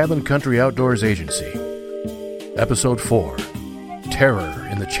the Cabin Country Outdoors Agency. Episode 4, Terror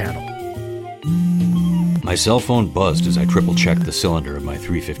in the Channel. My cell phone buzzed as I triple-checked the cylinder of my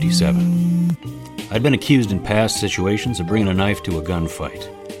 .357. I'd been accused in past situations of bringing a knife to a gunfight.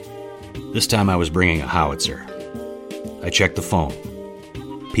 This time I was bringing a howitzer. I checked the phone.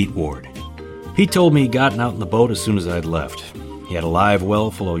 Pete Ward. Pete told me he'd gotten out in the boat as soon as I'd left. He had a live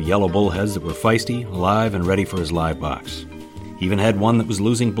well full of yellow bullheads that were feisty, alive, and ready for his live box. He even had one that was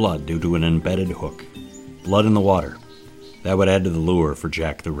losing blood due to an embedded hook. Blood in the water. That would add to the lure for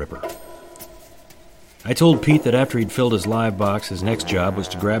Jack the Ripper. I told Pete that after he'd filled his live box, his next job was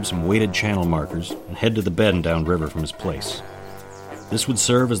to grab some weighted channel markers and head to the bed and downriver from his place. This would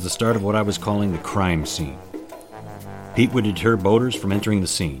serve as the start of what I was calling the crime scene. Pete would deter boaters from entering the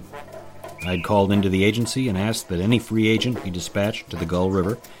scene. I'd called into the agency and asked that any free agent be dispatched to the Gull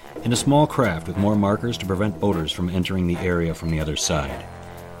River in a small craft with more markers to prevent boaters from entering the area from the other side.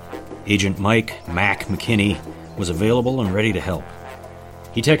 Agent Mike Mac McKinney was available and ready to help.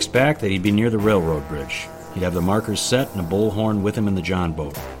 He texted back that he'd be near the railroad bridge. He'd have the markers set and a bullhorn with him in the John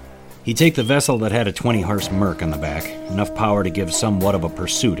boat. He'd take the vessel that had a 20-horse Merc on the back, enough power to give somewhat of a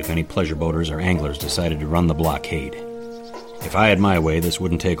pursuit if any pleasure boaters or anglers decided to run the blockade. If I had my way, this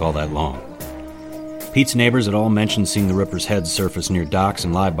wouldn't take all that long. Pete's neighbors had all mentioned seeing the Ripper's head surface near docks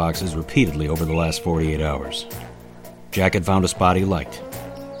and live boxes repeatedly over the last 48 hours. Jack had found a spot he liked.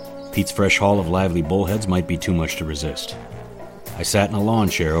 Pete's fresh haul of lively bullheads might be too much to resist. I sat in a lawn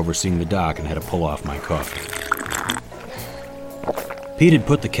chair overseeing the dock and had to pull off my coffee. Pete had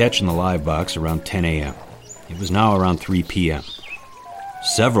put the catch in the live box around 10 a.m. It was now around 3 p.m.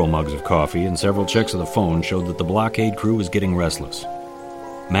 Several mugs of coffee and several checks of the phone showed that the blockade crew was getting restless.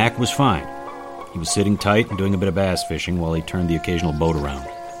 Mac was fine. He was sitting tight and doing a bit of bass fishing while he turned the occasional boat around.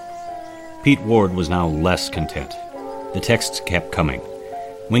 Pete Ward was now less content. The texts kept coming.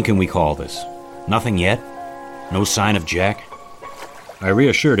 When can we call this? Nothing yet? No sign of Jack? I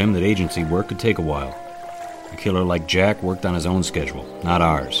reassured him that agency work could take a while. A killer like Jack worked on his own schedule, not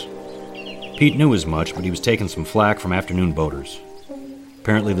ours. Pete knew as much, but he was taking some flack from afternoon boaters.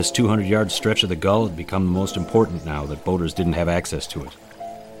 Apparently this 200-yard stretch of the Gull had become the most important now that boaters didn't have access to it.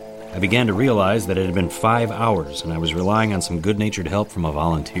 I began to realize that it had been 5 hours, and I was relying on some good-natured help from a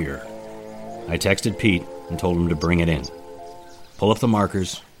volunteer. I texted Pete and told him to bring it in. Pull up the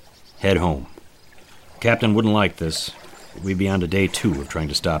markers, head home. Captain wouldn't like this, but we'd be on to day 2 of trying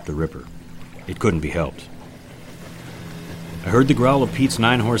to stop the Ripper. It couldn't be helped. I heard the growl of Pete's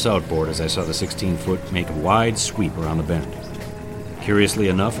 9-horse outboard as I saw the 16-foot make a wide sweep around the bend. Curiously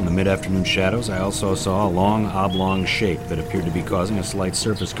enough, in the mid-afternoon shadows, I also saw a long, oblong shape that appeared to be causing a slight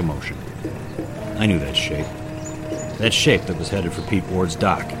surface commotion. I knew that shape. That shape that was headed for Pete Ward's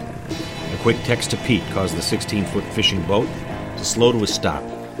dock. A quick text to Pete caused the 16-foot fishing boat to slow to a stop.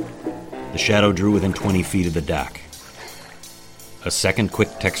 The shadow drew within 20 feet of the dock. A second quick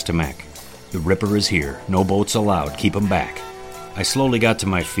text to Mac. The Ripper is here. No boats allowed. Keep 'em back. I slowly got to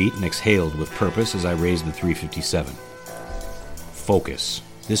my feet and exhaled with purpose as I raised the .357. Focus.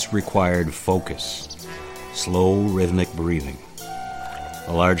 This required focus. Slow, rhythmic breathing.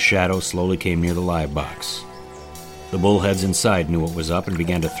 A large shadow slowly came near the live box. The bullheads inside knew what was up and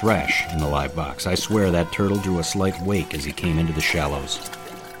began to thrash in the live box. I swear that turtle drew a slight wake as he came into the shallows.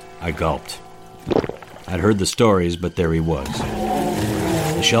 I gulped. I'd heard the stories, but there he was.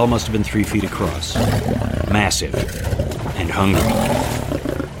 The shell must have been 3 feet across. Massive. And hungry.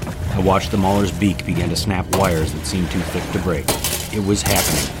 I watched the mauler's beak begin to snap wires that seemed too thick to break. It was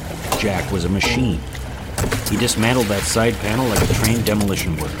happening. Jack was a machine. He dismantled that side panel like a trained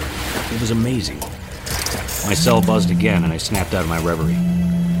demolition worker. It was amazing. My cell buzzed again, and I snapped out of my reverie.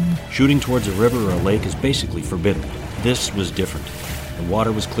 Shooting towards a river or a lake is basically forbidden. This was different. The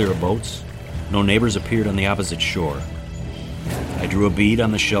water was clear of boats. No neighbors appeared on the opposite shore. I drew a bead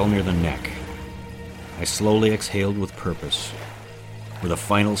on the shell near the neck. I slowly exhaled with purpose. With a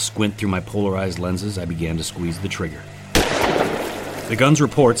final squint through my polarized lenses, I began to squeeze the trigger. The gun's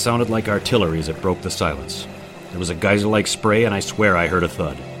report sounded like artillery as it broke the silence. There was a geyser-like spray, and I swear I heard a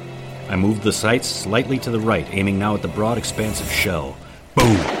thud. I moved the sights slightly to the right, aiming now at the broad, expansive shell.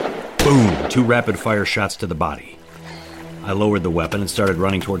 Boom! Boom! 2 rapid-fire shots to the body. I lowered the weapon and started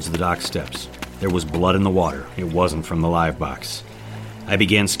running towards the dock steps. There was blood in the water. It wasn't from the live box. I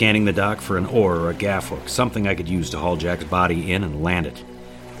began scanning the dock for an oar or a gaff hook, something I could use to haul Jack's body in and land it.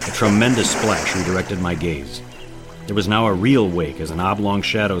 A tremendous splash redirected my gaze. There was now a real wake as an oblong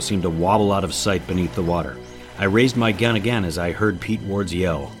shadow seemed to wobble out of sight beneath the water. I raised my gun again as I heard Pete Ward's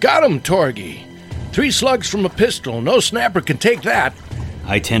yell. Got him, Torgy. 3 slugs from a pistol. No snapper can take that.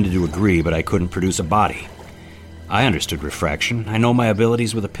 I tended to agree, but I couldn't produce a body. I understood refraction. I know my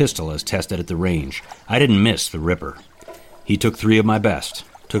abilities with a pistol as tested at the range. I didn't miss the Ripper. He took 3 of my best.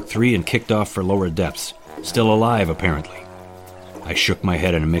 Took 3 and kicked off for lower depths. Still alive, apparently. I shook my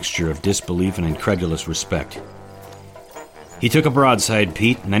head in a mixture of disbelief and incredulous respect. He took a broadside,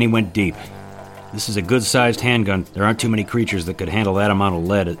 Pete, and then he went deep. This is a good-sized handgun. There aren't too many creatures that could handle that amount of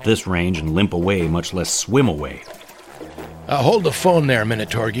lead at this range and limp away, much less swim away. Hold the phone there a minute,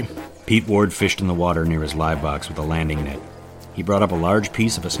 Torgy. Pete Ward fished in the water near his live box with a landing net. He brought up a large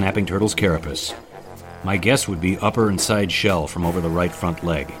piece of a snapping turtle's carapace. My guess would be upper and side shell from over the right front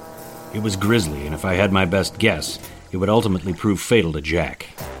leg. It was grisly, and if I had my best guess, it would ultimately prove fatal to Jack.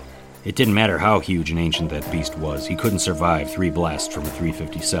 It didn't matter how huge and ancient that beast was, he couldn't survive 3 blasts from a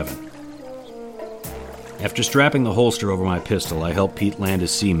 .357. After strapping the holster over my pistol, I helped Pete land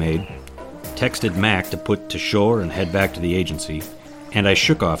his Sea Maid, texted Mac to put to shore and head back to the agency, and I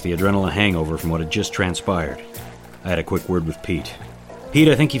shook off the adrenaline hangover from what had just transpired. I had a quick word with Pete. Pete,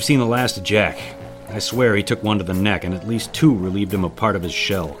 I think you've seen the last of Jack. I swear he took one to the neck, and at least 2 relieved him of part of his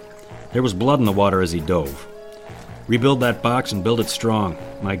shell. There was blood in the water as he dove. Rebuild that box and build it strong.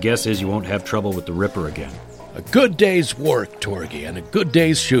 My guess is you won't have trouble with the Ripper again. A good day's work, Torgy, and a good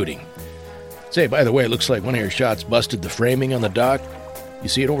day's shooting. Say, by the way, it looks like one of your shots busted the framing on the dock. You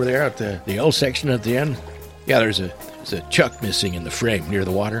see it over there at the L section at the end? Yeah, there's a chuck missing in the frame near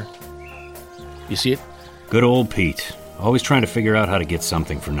the water. You see it? Good old Pete. Always trying to figure out how to get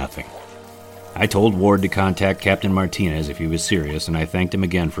something for nothing. I told Ward to contact Captain Martinez if he was serious, and I thanked him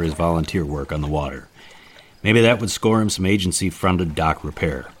again for his volunteer work on the water. Maybe that would score him some agency-funded dock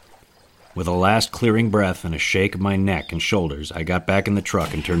repair. With a last clearing breath and a shake of my neck and shoulders, I got back in the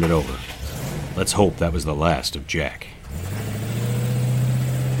truck and turned it over. Let's hope that was the last of Jack.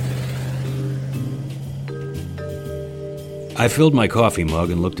 I filled my coffee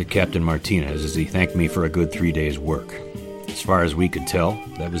mug and looked at Captain Martinez as he thanked me for a good 3 days' work. As far as we could tell,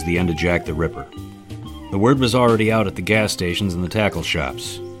 that was the end of Jack the Ripper. The word was already out at the gas stations and the tackle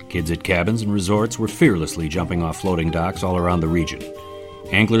shops. Kids at cabins and resorts were fearlessly jumping off floating docks all around the region.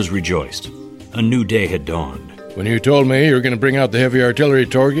 Anglers rejoiced. A new day had dawned. When you told me you were going to bring out the heavy artillery,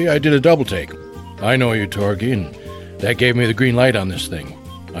 Torgy, I did a double take. I know you, Torgy, and that gave me the green light on this thing.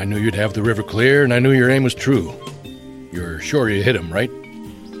 I knew you'd have the river clear, and I knew your aim was true. You're sure you hit him, right?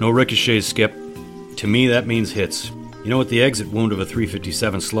 No ricochets, Skip. To me, that means hits. You know what the exit wound of a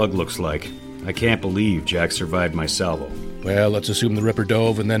 .357 slug looks like? I can't believe Jack survived my salvo. Well, let's assume the Ripper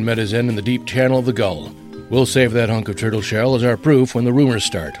dove and then met his end in the deep channel of the Gull. We'll save that hunk of turtle shell as our proof when the rumors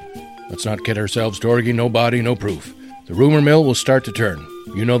start. Let's not kid ourselves, Torgy. No body, no proof. The rumor mill will start to turn.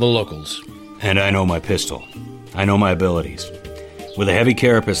 You know the locals. And I know my pistol. I know my abilities. With a heavy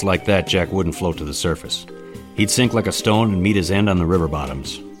carapace like that, Jack wouldn't float to the surface. He'd sink like a stone and meet his end on the river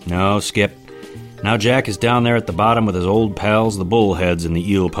bottoms. No, Skip. Now Jack is down there at the bottom with his old pals, the bullheads and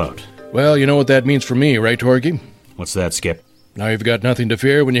the eel pout. Well, you know what that means for me, right, Torgy? What's that, Skip? Now you've got nothing to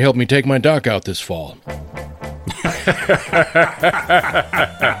fear when you help me take my dock out this fall.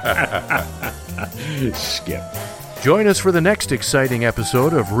 Skip. Join us for the next exciting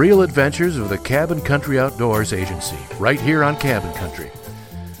episode of Real Adventures of the Cabin Country Outdoors Agency, right here on Cabin Country.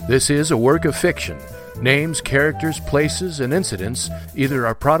 This is a work of fiction. Names, characters, places, and incidents either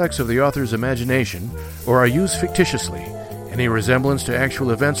are products of the author's imagination or are used fictitiously. Any resemblance to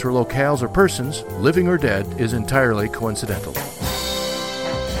actual events or locales or persons, living or dead, is entirely coincidental.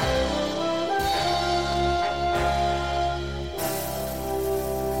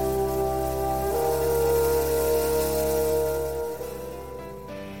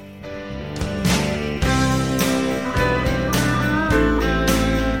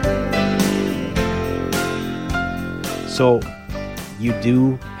 So, you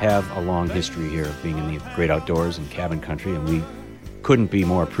do have a long history here of being in the great outdoors and cabin country, and we couldn't be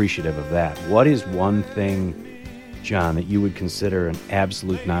more appreciative of that. What is one thing, John, that you would consider an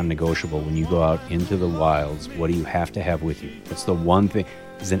absolute non-negotiable when you go out into the wilds? What do you have to have with you? What's the one thing?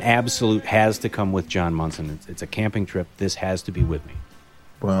 It's an absolute has to come with John Munson. It's a camping trip. This has to be with me.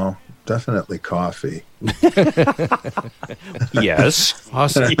 Well, definitely coffee. Yes.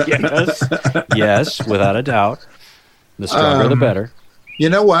 Awesome. Yes, without a doubt. The stronger, the better. You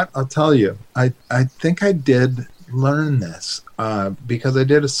know what? I'll tell you. I think I did learn this because I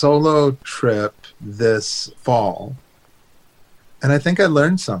did a solo trip this fall. And I think I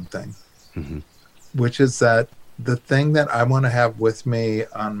learned something, which is that the thing that I want to have with me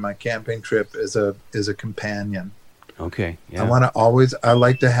on my camping trip is a companion. Okay. Yeah. I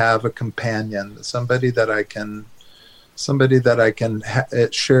like to have a companion, somebody that I can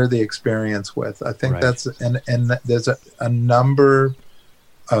share the experience with. I think that's and there's a number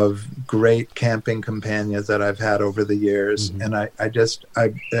of great camping companions that I've had over the years, and I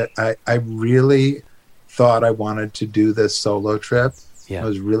really thought I wanted to do this solo trip. I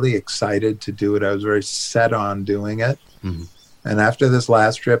was really excited to do it. I was very set on doing it. Mm-hmm. And after this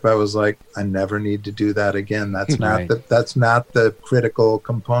last trip, I was like, I never need to do that again. That's not that's not the critical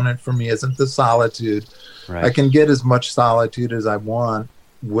component for me. Isn't the solitude? Right. I can get as much solitude as I want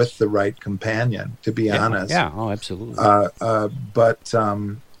with the right companion, to be honest. Yeah. Oh, absolutely. But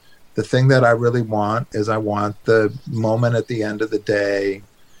the thing that I really want is I want the moment at the end of the day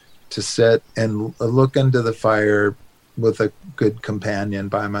to sit and look into the fire with a good companion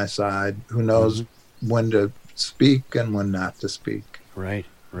by my side who knows when to speak and when not to speak. Right.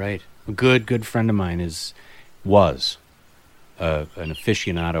 A good friend of mine was an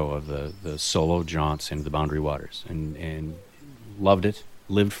aficionado of the solo jaunts into the Boundary Waters and loved it,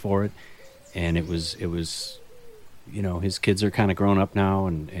 lived for it, and it was his kids are kind of grown up now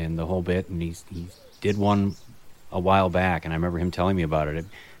and the whole bit, and he did one a while back, and I remember him telling me about it.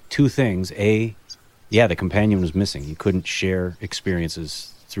 Two things: the companion was missing. You couldn't share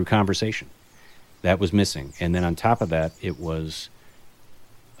experiences through conversation. That was missing. And then on top of that, it was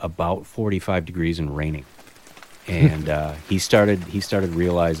about 45 degrees and raining. And he started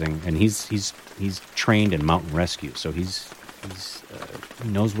realizing, and he's trained in mountain rescue, so he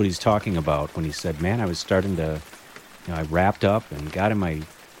knows what he's talking about when he said, man, I was starting to, I wrapped up and got in my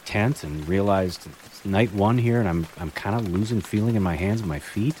tent and realized it's night one here, and I'm kind of losing feeling in my hands and my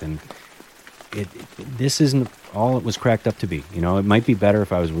feet, and this isn't all it was cracked up to be. It might be better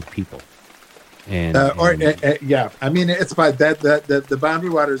if I was with people. I mean, it's by that the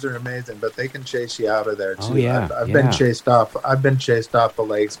Boundary Waters are amazing, but they can chase you out of there too. I've been chased off. I've been chased off the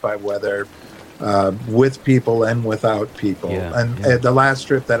lakes by weather, with people and without people. The last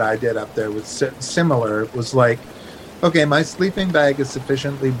trip that I did up there was similar. It was like, okay, my sleeping bag is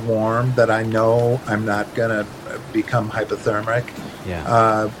sufficiently warm that I know I'm not gonna become hypothermic.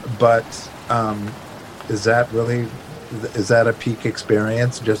 But is that a peak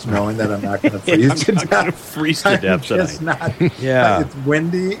experience? Just knowing that I'm not going to freeze to death. I'm not going to freeze to death tonight. It's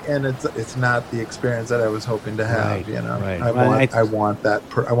windy, and it's not the experience that I was hoping to have. I want that.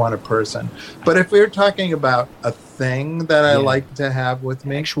 I want a person. But if we were talking about a thing that I like to have with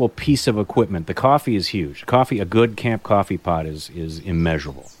me, actual piece of equipment, the coffee is huge. A good camp coffee pot is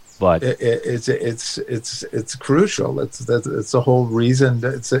immeasurable. But it's crucial. It's the whole reason.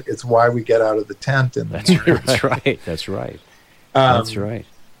 It's why we get out of the tent. And that's right. That's right.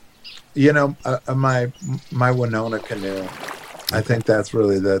 My Winona canoe. I think that's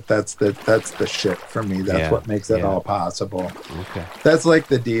really that's the shit for me. That's what makes it all possible. Okay. That's like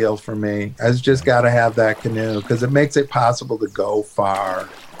the deal for me. I just got to have that canoe because it makes it possible to go far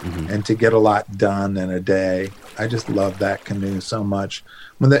and to get a lot done in a day. I just love that canoe so much.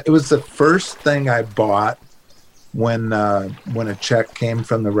 It was the first thing I bought when a check came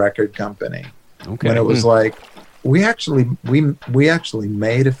from the record company. Okay. When it was like we actually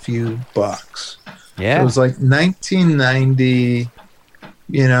made a few bucks. Yeah. So it was like 1990.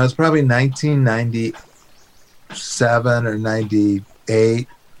 It's probably 1997 or 98,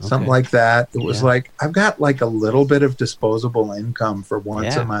 something like that. It was like I've got like a little bit of disposable income for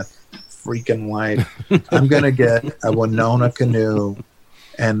once in my freaking life. I'm gonna get a Winona canoe.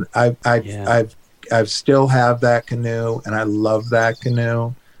 And I still have that canoe, and I love that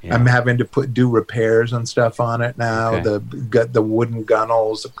canoe. Yeah. I'm having to do repairs and stuff on it now. Okay. The wooden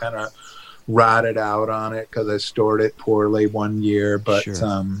gunnels have kind of rotted out on it because I stored it poorly one year. But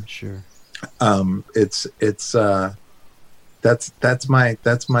sure. That's my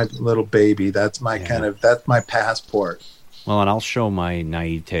little baby. That's my that's my passport. Well, and I'll show my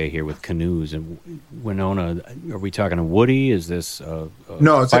naivete here with canoes. And Winona, are we talking a woody? Is this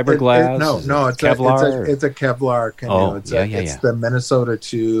fiberglass? It's Kevlar? It's a Kevlar canoe. Oh, it's the Minnesota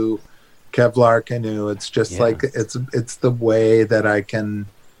 2 Kevlar canoe. It's just like it's the way that I can.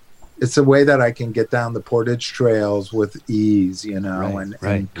 It's the way that I can get down the Portage trails with ease, and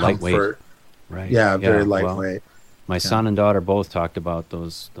comfort. Lightweight. Right. Yeah, very lightweight. My son and daughter both talked about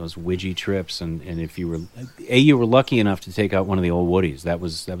those widgie trips, and if you were lucky enough to take out one of the old woodies, that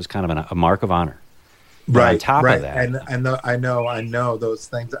was kind of a mark of honor. Right. On top of that, and I know those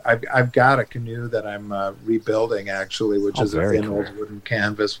things. I've got a canoe that I'm rebuilding actually, which is an old wooden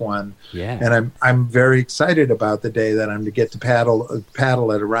canvas one. Yeah. And I'm very excited about the day that I'm to get to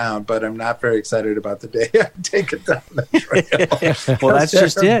paddle it around, but I'm not very excited about the day I take it down the trail. Well, that's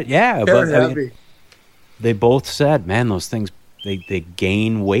just it. Yeah, but heavy. They both said, man, those things, they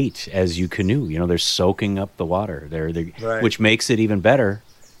gain weight as you canoe. They're soaking up the water. Which makes it even better.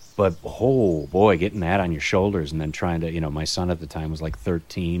 But, oh, boy, getting that on your shoulders and then trying to, my son at the time was like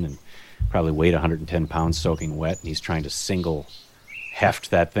 13 and probably weighed 110 pounds soaking wet. And he's trying to single heft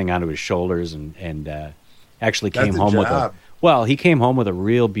that thing onto his shoulders and actually came home Well, he came home with a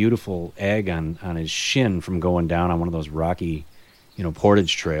real beautiful egg on his shin from going down on one of those rocky,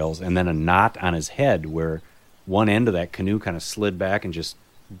 portage trails, and then a knot on his head where one end of that canoe kind of slid back and just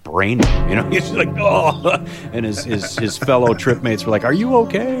brained him. He's like, oh, and his fellow tripmates were like, "Are you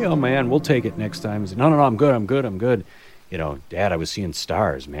okay? Oh man, we'll take it next time." He said, "No, I'm good. Dad, I was seeing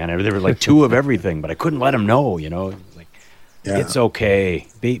stars, man. There were like two of everything, but I couldn't let him know. Like, it's okay.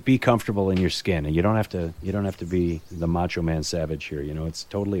 Be comfortable in your skin, and you don't have to be the Macho Man Savage here. It's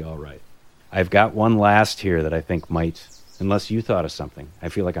totally all right." I've got one last here that I think might, unless you thought of something. I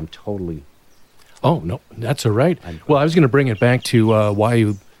feel like I'm totally. Oh no, that's all right. Well, I was going to bring it back to why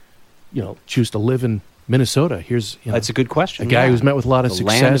you choose to live in Minnesota. Here's that's a good question. A guy who's met with a lot of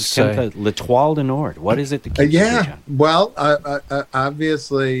success. L'Étoile du Nord. What is it that keeps you here, John? Well,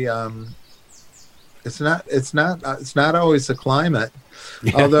 obviously, it's not always the climate.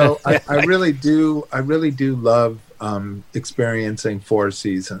 Although I really do love experiencing four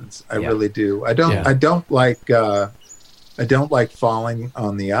seasons. I really do. I don't like falling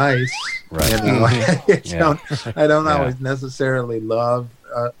on the ice. Right. I don't always necessarily love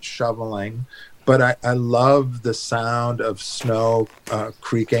shoveling, but I love the sound of snow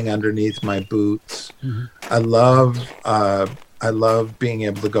creaking underneath my boots. Mm-hmm. I love being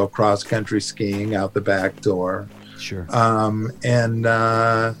able to go cross country skiing out the back door. Sure. I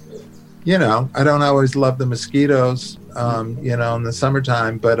don't always love the mosquitoes, in the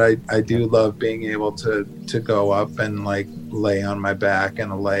summertime, but I do love being able to go up and like lay on my back in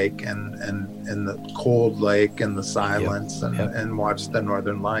a lake and in the cold lake and the silence and watch the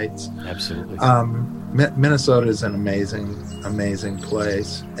northern lights. Absolutely. Minnesota is an amazing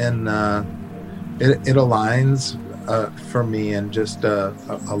place, and it aligns for me in just a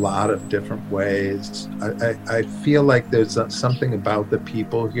lot of different ways. I feel like there's something about the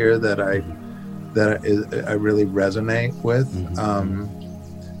people here that I really resonate with.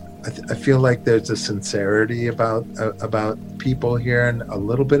 I feel like there's a sincerity about people here, and a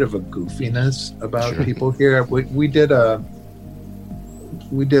little bit of a goofiness about people here. We did a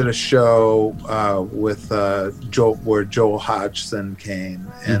show with where Joel Hodgson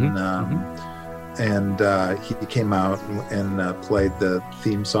came, and he came out and played the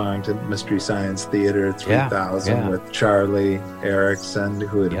theme song to Mystery Science Theater 3000 with Charlie Erickson,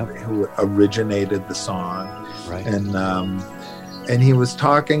 who originated the song. Right. And he was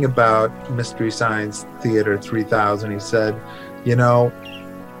talking about Mystery Science Theater 3000. He said,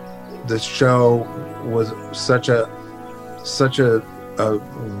 the show was such a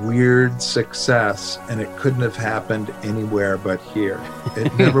weird success, and it couldn't have happened anywhere but here.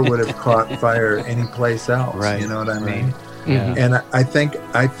 It never would have caught fire anyplace else. Right. You know what I mean? Yeah. And I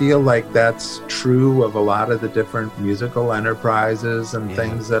feel like that's true of a lot of the different musical enterprises and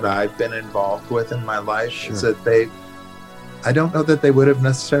things that I've been involved with in my life. Is that I don't know that they would have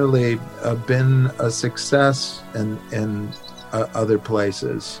necessarily been a success in other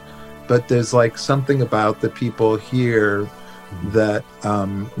places, but there's like something about the people here that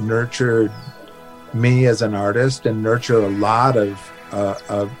nurtured me as an artist and nurtured a lot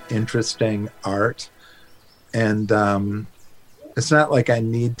of interesting art. And it's not like I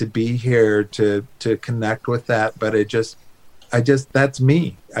need to be here to connect with that, but that's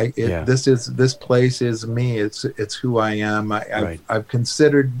me. This place is me. It's who I am. I've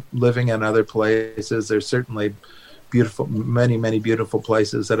considered living in other places. There's certainly many beautiful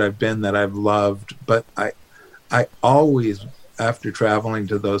places that I've been that I've loved, but I always, after traveling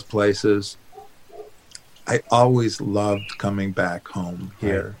to those places, I always loved coming back home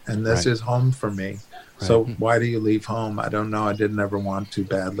here. Right. And this is home for me. Right. So why do you leave home? I don't know. I didn't ever want to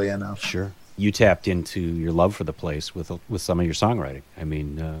badly enough. Sure. You tapped into your love for the place with some of your songwriting. I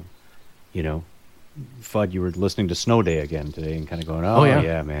mean, Fudd, you were listening to Snow Day again today and kind of going, oh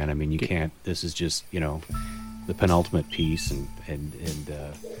yeah, man. I mean, you can't, this is just, the penultimate piece and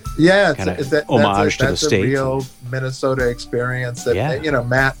homage to the state. That's a real Minnesota experience that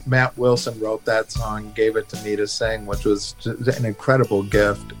Matt Wilson wrote that song, gave it to me to sing, which was an incredible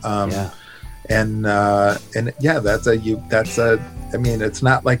gift. I mean, it's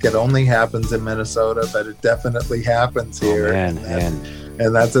not like it only happens in Minnesota, but it definitely happens here.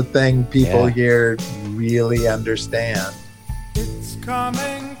 And that's a thing people here really understand. It's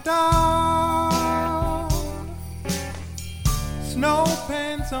coming down. Snow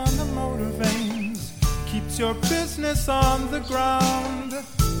paints on the motor veins, keeps your business on the ground.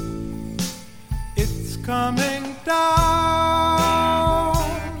 It's coming down.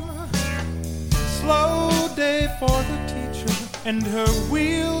 Slow day for the teacher, and her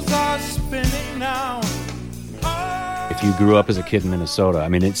wheels are spinning now. If you grew up as a kid in Minnesota, I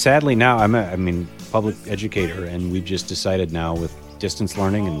mean, sadly now, public educator, and we've just decided now with distance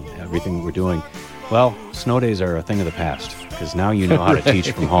learning and everything we're doing, well, snow days are a thing of the past because now you know how to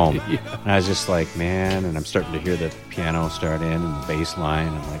teach from home. Yeah. And I was just like, man, and I'm starting to hear the piano start in and the bass line.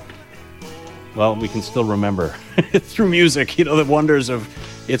 I'm like, well, we can still remember through music, the wonders of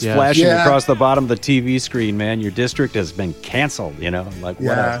it's flashing across the bottom of the TV screen, man. Your district has been canceled, like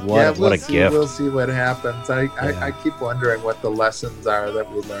what a gift. We'll see what happens. I keep wondering what the lessons are that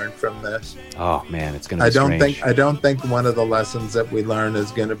we learned from this. Oh man, it's going to be strange. I don't think one of the lessons that we learn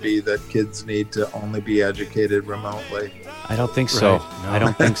is going to be that kids need to only be educated remotely. I don't think so. Right. No. I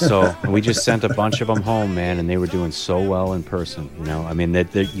don't think so. We just sent a bunch of them home, man, and they were doing so well in person. I mean,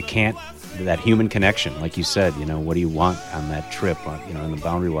 that you can't. That human connection, like you said, what do you want on that trip, in the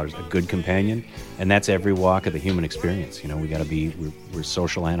Boundary Waters? A good companion, and that's every walk of the human experience. We got to be, we're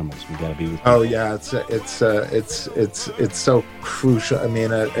social animals. We got to be with people. Oh yeah, it's so crucial. I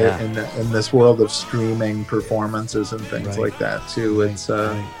mean, in this world of streaming performances and things like that too,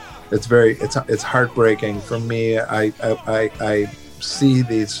 it's heartbreaking for me. I see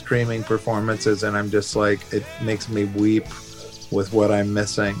these streaming performances, and I'm just like, it makes me weep with what I'm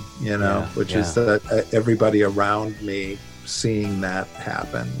missing, which is that everybody around me seeing that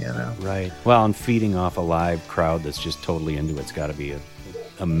happen, Right. Well, and feeding off a live crowd that's just totally into it's got to be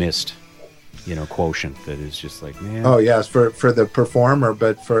a missed, quotient that is just like, man. Oh yes, for the performer,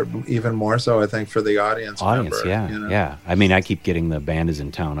 but for even more so, I think for the audience member, yeah. I mean, I keep getting the band is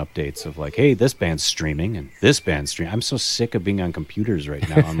in town updates of like, hey, this band's streaming and this band's streaming. I'm so sick of being on computers right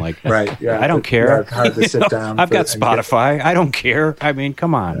now. I'm like, right, yeah, I don't care. It's hard to sit down. I've got Spotify. I don't care. I mean,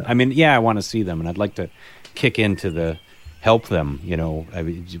 come on. Yeah. I mean, I want to see them, and I'd like to kick into the help them. I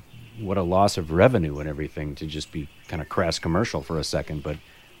mean, what a loss of revenue and everything to just be kind of crass commercial for a second, but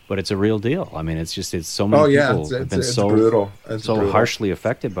it's a real deal. I mean, it's so many people have been so brutal. Brutal. Harshly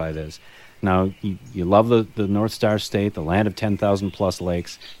affected by this. Now, you love the North Star State, the land of 10,000 plus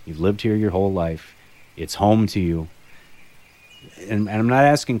lakes. You've lived here your whole life. It's home to you. And I'm not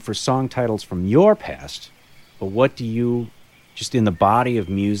asking for song titles from your past, but what do you, just in the body of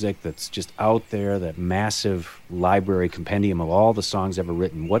music that's just out there, that massive library compendium of all the songs ever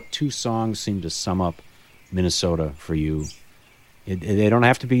written, what two songs seem to sum up Minnesota for you? They don't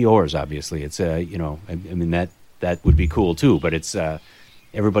have to be yours, obviously. It's I mean that would be cool too. But it's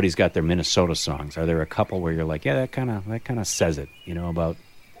everybody's got their Minnesota songs. Are there a couple where you're like, yeah, that kind of says it, about?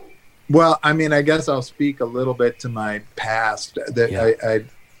 Well, I mean, I guess I'll speak a little bit to my past.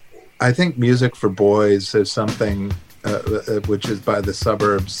 I think Music for Boys is something which is by the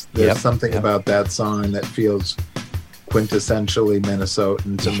Suburbs. There's something about that song that feels quintessentially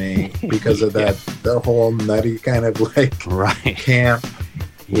Minnesotan to me because of that the whole nutty kind of like camp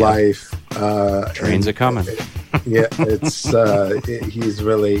life. Trains are coming. It's he's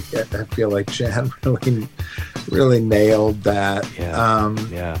really, I feel like Chan really nailed that.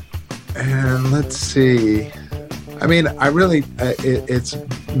 And let's see. I mean, I really, it's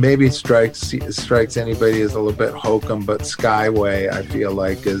maybe strikes anybody as a little bit hokum, but Skyway, I feel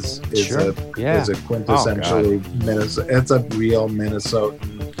like is a quintessentially Minnesota. It's a real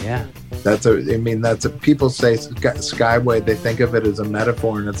Minnesotan. Yeah. People say Skyway, they think of it as a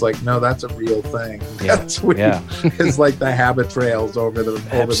metaphor, and it's like, no, that's a real thing. It's like the habit trails over the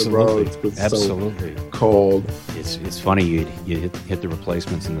roads. It's so cold. It's funny you hit the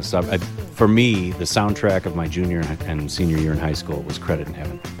replacements in the sub. For me, the soundtrack of my junior and senior year in high school was Credit in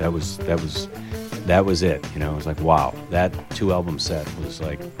Heaven. That was it. It was like, wow, that 2-album set was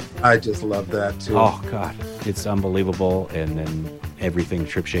like. I just love that too. Oh God, it's unbelievable. And then everything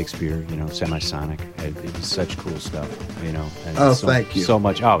Trip Shakespeare, Semisonic. It was such cool stuff, And thank you so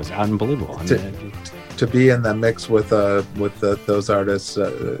much. Oh, it was unbelievable. To be in the mix with those artists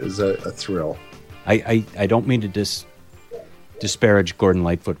is a thrill. I don't mean to disparage Gordon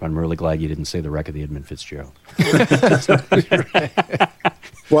Lightfoot, but I'm really glad you didn't say the wreck of the Edmund Fitzgerald.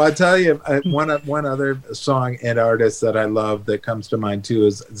 Well, I tell you, one other song and artist that I love that comes to mind too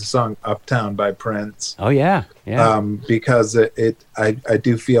is the song "Uptown" by Prince. Oh yeah. Because I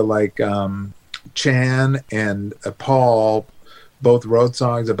do feel like Chan and Paul both wrote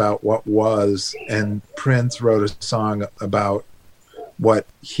songs about what was, and Prince wrote a song about what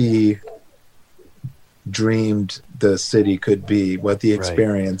he dreamed the city could be, what the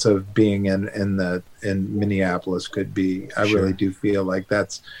experience of being in Minneapolis could be. I really do feel like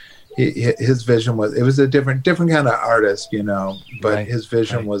that's his vision was a different kind of artist, but his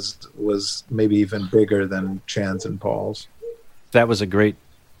vision was maybe even bigger than Chan's and Paul's. That was a great.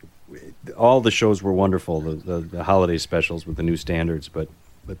 All the shows were wonderful. The holiday specials with the new standards, but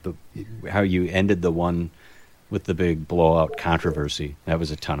how you ended the one with the big blowout controversy. That was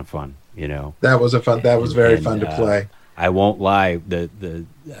a ton of fun, you know. That was very fun to play. I won't lie,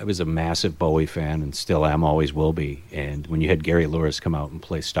 I was a massive Bowie fan and still am, always will be. And when you had Gary Lewis come out and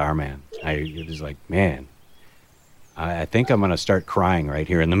play Starman, it was like, man, I think I'm going to start crying right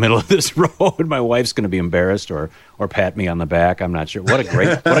here in the middle of this row, and my wife's going to be embarrassed or pat me on the back. I'm not sure. What a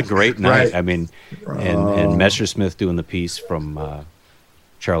great night. Right. I mean, and Messersmith doing the piece from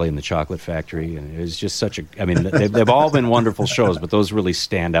Charlie and the Chocolate Factory, and it was just such a. I mean, they've all been wonderful shows, but those really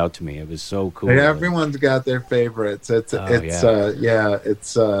stand out to me. It was so cool. Everyone's got their favorites. It's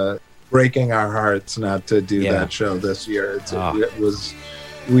breaking our hearts not to do that show this year. It was.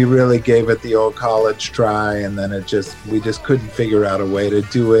 We really gave it the old college try, and then we just couldn't figure out a way to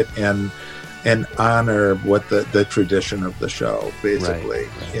do it and honor what the tradition of the show, basically.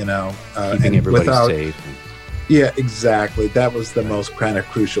 Right. You know, keeping everybody safe. Yeah, exactly. That was the most kind of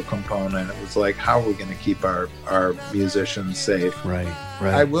crucial component. It was like, how are we going to keep our musicians safe? Right.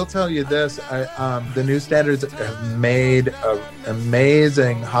 I will tell you this: the New Standards have made an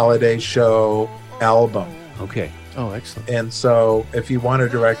amazing holiday show album. Okay. Oh, excellent. And so if you want to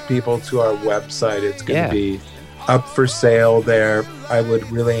direct people to our website, it's going to be up for sale there. I would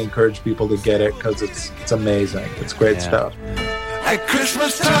really encourage people to get it because it's amazing. It's great stuff. At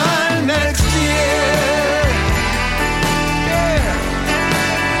Christmas time next year.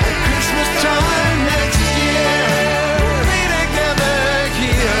 At Christmas time next year. We'll be together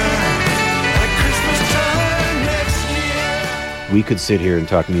here. At Christmas time next year. We could sit here and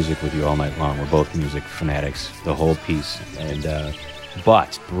talk music with you all night long. We're both music fanatics, the whole piece. And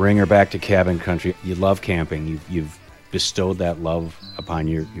but bring her back to cabin country. You love camping. You've bestowed that love upon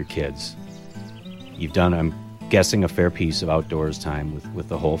your kids. You've done, I'm guessing, a fair piece of outdoors time with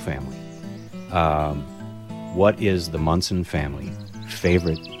the whole family. What is the Munson family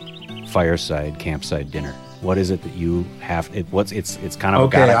favorite fireside campsite dinner? What is it that you have? It's kind of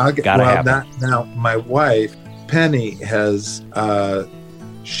gotta happen. Now my wife Penny has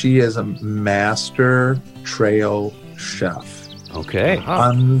she is a master trail chef. Okay.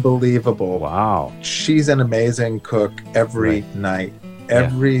 Unbelievable. Wow. She's an amazing cook every night.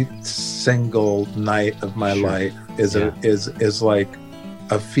 Every single night of my life is like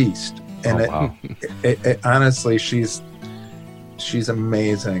a feast. And it honestly, she's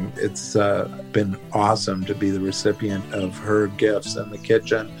amazing. It's been awesome to be the recipient of her gifts in the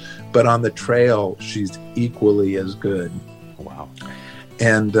kitchen. But on the trail, she's equally as good. Wow.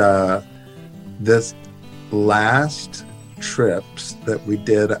 And this last trips that we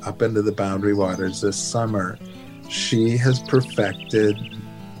did up into the Boundary Waters this summer, she has perfected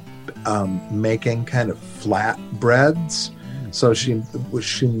making kind of flat breads. So she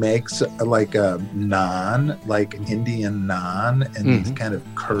makes like a naan, like Indian naan, and these kind of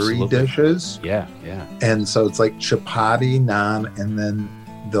curry dishes. Yeah. And so it's like chapati, naan, and then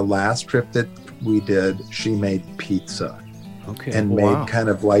the last trip that we did, she made pizza. Okay. And made kind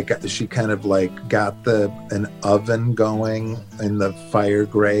of like got an oven going in the fire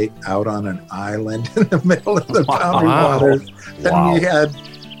grate out on an island in the middle of the Boundary Waters. And we had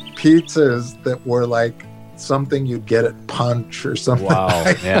pizzas that were like something you'd get at Punch or something. Wow.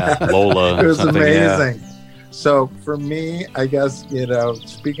 Like that. Lola. It was amazing. Yeah. So for me, I guess,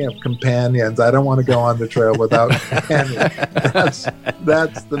 speaking of companions, I don't want to go on the trail without companions.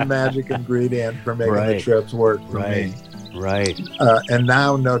 That's the magic ingredient for making the trips work for me. Right. And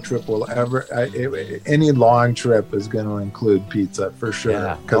now no trip will ever, any long trip is going to include pizza for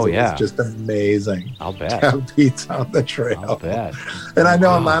sure. Because it's just amazing. I'll bet. To have pizza on the trail. I'll bet. And I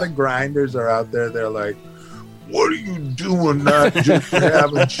know a lot of grinders are out there. They're like, what are you doing not just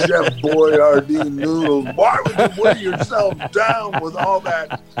having Chef Boyardee noodles? Why would you weigh yourself down with all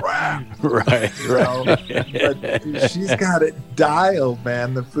that crap? Right. But she's got it dialed,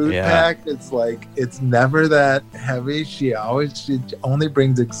 man. The food pack, it's never that heavy. She only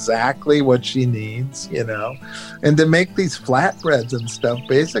brings exactly what she needs, And to make these flatbreads and stuff,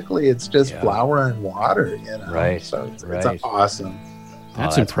 basically it's just flour and water, Right. So it's awesome.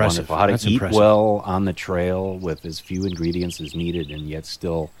 That's impressive. Wonderful. How to eat well on the trail with as few ingredients as needed, and yet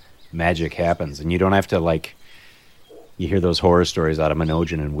still magic happens. And you don't have to you hear those horror stories out of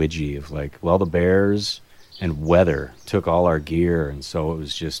Manojin and Widgie of the bears and weather took all our gear, and so it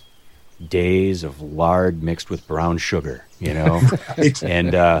was just days of lard mixed with brown sugar, Right.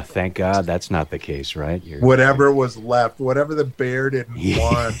 And thank God that's not the case, right? Whatever was left, whatever the bear didn't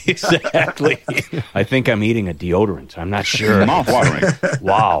want. Exactly. I think I'm eating a deodorant. I'm not sure. Mouth-watering.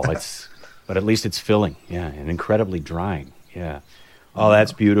 Wow. But at least it's filling. Yeah. And incredibly drying. Yeah. Oh,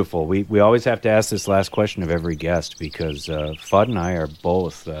 that's beautiful. We always have to ask this last question of every guest because Fudd and I are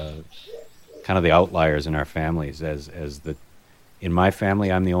both kind of the outliers in our families. In my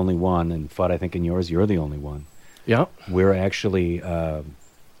family, I'm the only one, and Fudd, I think in yours, you're the only one. Yeah. We're actually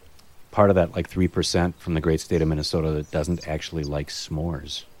part of that 3% from the great state of Minnesota that doesn't actually like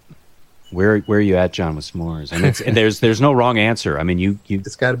s'mores. Where are you at, John, with s'mores? And there's no wrong answer. I mean, you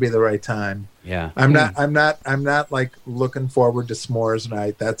it's got to be the right time. Yeah. I'm not like looking forward to s'mores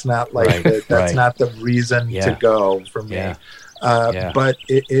night. That's not like right. not the reason to go for me. Yeah. But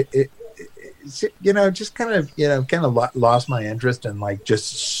it just kind of lost my interest in like just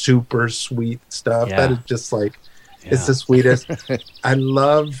super sweet stuff. Yeah. That is just like it's the sweetest. I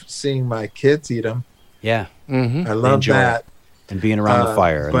love seeing my kids eat them. Yeah. Mm-hmm. I love that. And being around the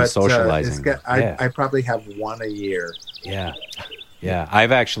fire and the socializing. I probably have one a year. Yeah. Yeah.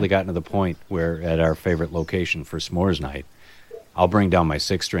 I've actually gotten to the point where at our favorite location for s'mores night, I'll bring down my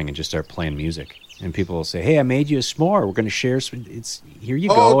 6-string and just start playing music. And people will say, hey, I made you a s'more. We're going to share. Here you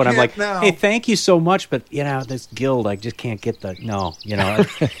go. And I'm like, hey, thank you so much. But, this guild, I just can't get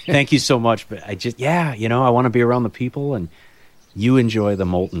thank you so much. But I want to be around the people. And you enjoy the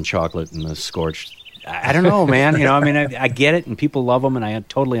molten chocolate and the scorched. I don't know, man. I get it. And people love them. And I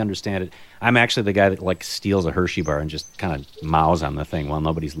totally understand it. I'm actually the guy that steals a Hershey bar and just kind of mows on the thing while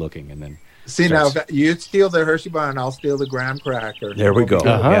nobody's looking. And then. See, now you steal the Hershey bar and I'll steal the graham cracker. There we go.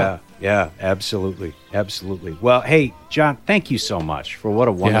 Uh-huh. Yeah, absolutely. Well, hey, John, thank you so much for what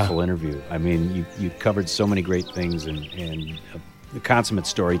a wonderful interview. I mean, you covered so many great things and the consummate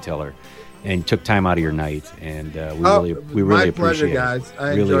storyteller, and took time out of your night, and we really appreciate guys. I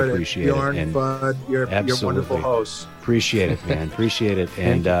really enjoyed appreciate it. Bjorn, and Fudd, you're wonderful hosts. Appreciate it, man. Appreciate it,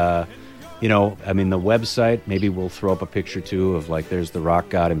 and. The website, maybe we'll throw up a picture, too, of, there's the rock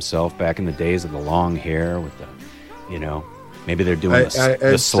god himself back in the days of the long hair with the, maybe they're doing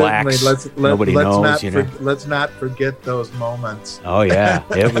the slacks. Nobody knows, Let's not forget those moments. Oh, yeah.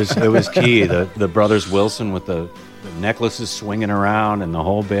 It was key. The brothers Wilson with the necklaces swinging around and the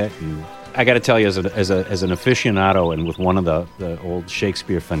whole bit. And I got to tell you, as an aficionado and with one of the old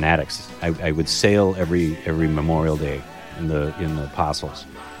Shakespeare fanatics, I would sail every Memorial Day in the Apostles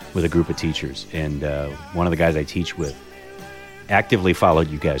with a group of teachers, and one of the guys I teach with actively followed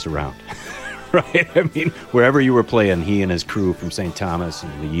you guys around, right? I mean, wherever you were playing, he and his crew from St. Thomas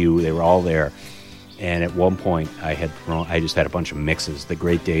and they were all there. And at one point, I just had a bunch of mixes, the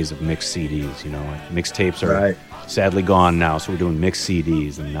great days of mixed CDs. Mixtapes are sadly gone now, so we're doing mixed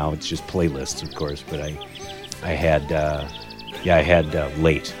CDs, and now it's just playlists, of course. But I had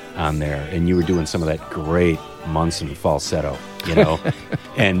Late on there, and you were doing some of that great Munson falsetto,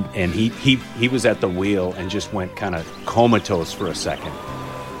 and he was at the wheel and just went kind of comatose for a second,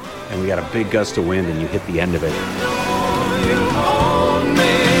 and we got a big gust of wind, and you hit the end of it.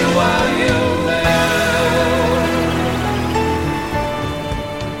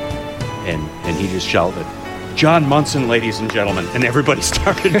 And he just shouted, John Munson, ladies and gentlemen, and everybody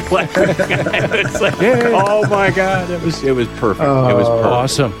started clapping. It's like, oh my God, it was perfect. It was perfect.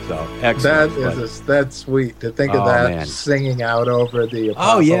 Awesome. So excellent. That's sweet to think of that singing out over the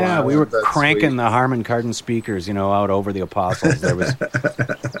Apostles. Oh yeah, we were cranking the Harman Kardon speakers, out over the Apostles. There was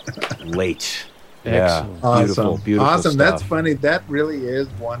Late. Yeah, awesome. Beautiful awesome. Stuff. That's funny. That really is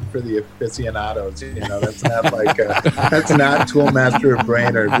one for the aficionados. That's not like that's not Toolmaster or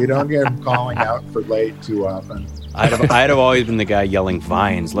Brainerd. We don't hear him calling out for Late too often. I'd have always been the guy yelling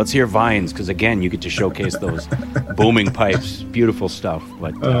Vines. Let's hear Vines, because again, you get to showcase those booming pipes. Beautiful stuff.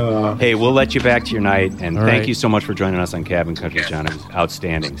 But hey, we'll let you back to your night, and thank you so much for joining us on Cabin Country, John. It was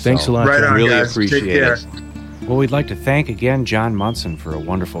outstanding. Thanks a lot. Right on, really guys. Appreciate Take care. it. Well, we'd like to thank again John Munson for a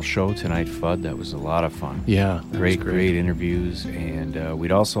wonderful show tonight, Fudd. That was a lot of fun. Yeah. Great interviews. And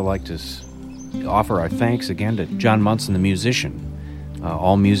we'd also like to offer our thanks again to John Munson, the musician.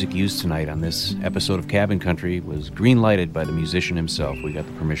 All music used tonight on this episode of Cabin Country was green-lighted by the musician himself. We got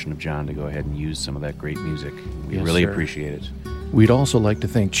the permission of John to go ahead and use some of that great music. We really appreciate it. We'd also like to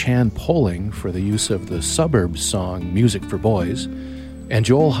thank Chan Poling for the use of the Suburbs song Music for Boys, and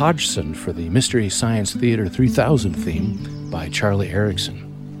Joel Hodgson for the Mystery Science Theater 3000 theme by Charlie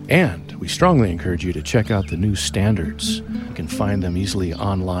Erickson. And we strongly encourage you to check out the New Standards. You can find them easily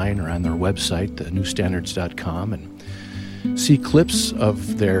online or on their website, thenewstandards.com, and see clips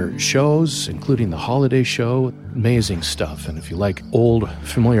of their shows, including the holiday show. Amazing stuff. And if you like old,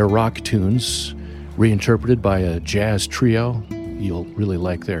 familiar rock tunes reinterpreted by a jazz trio, you'll really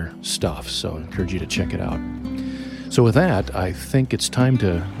like their stuff. So I encourage you to check it out. So with that, I think it's time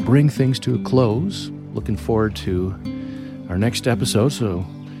to bring things to a close. Looking forward to our next episode. So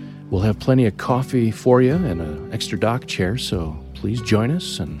we'll have plenty of coffee for you and an extra dock chair. So please join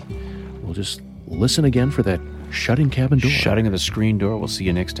us, and we'll just listen again for that shutting cabin door. Shutting of the screen door. We'll see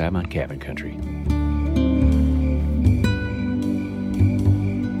you next time on Cabin Country.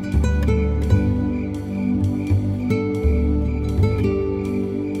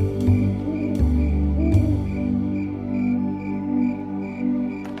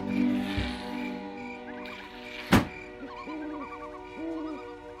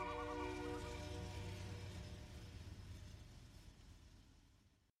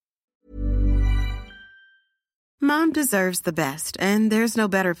 Mom deserves the best, and there's no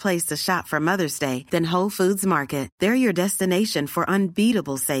better place to shop for Mother's Day than Whole Foods Market. They're your destination for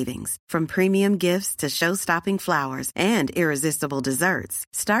unbeatable savings, from premium gifts to show-stopping flowers and irresistible desserts.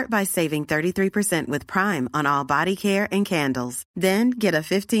 Start by saving 33% with Prime on all body care and candles. Then get a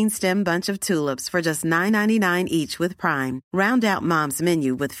 15-stem bunch of tulips for just $9.99 each with Prime. Round out Mom's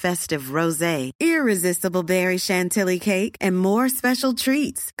menu with festive rosé, irresistible berry chantilly cake, and more special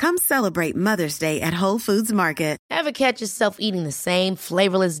treats. Come celebrate Mother's Day at Whole Foods Market. Ever catch yourself eating the same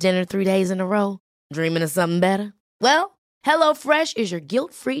flavorless dinner 3 days in a row? Dreaming of something better? Well, HelloFresh is your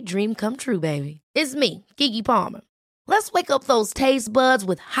guilt-free dream come true, baby. It's me, Keke Palmer. Let's wake up those taste buds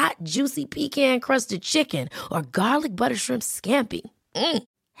with hot, juicy pecan-crusted chicken or garlic butter shrimp scampi.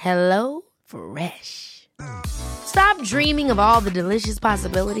 HelloFresh. Stop dreaming of all the delicious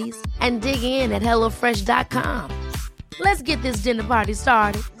possibilities and dig in at HelloFresh.com. Let's get this dinner party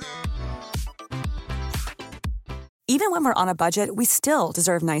started. Even when we're on a budget, we still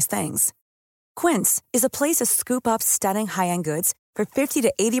deserve nice things. Quince is a place to scoop up stunning high-end goods for 50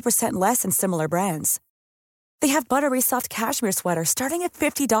 to 80% less than similar brands. They have buttery soft cashmere sweaters starting at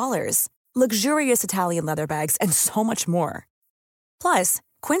 $50, luxurious Italian leather bags, and so much more. Plus,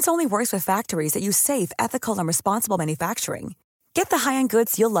 Quince only works with factories that use safe, ethical, and responsible manufacturing. Get the high-end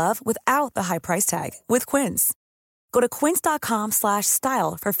goods you'll love without the high price tag with Quince. Go to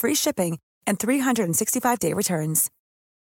quince.com/style for free shipping and 365-day returns.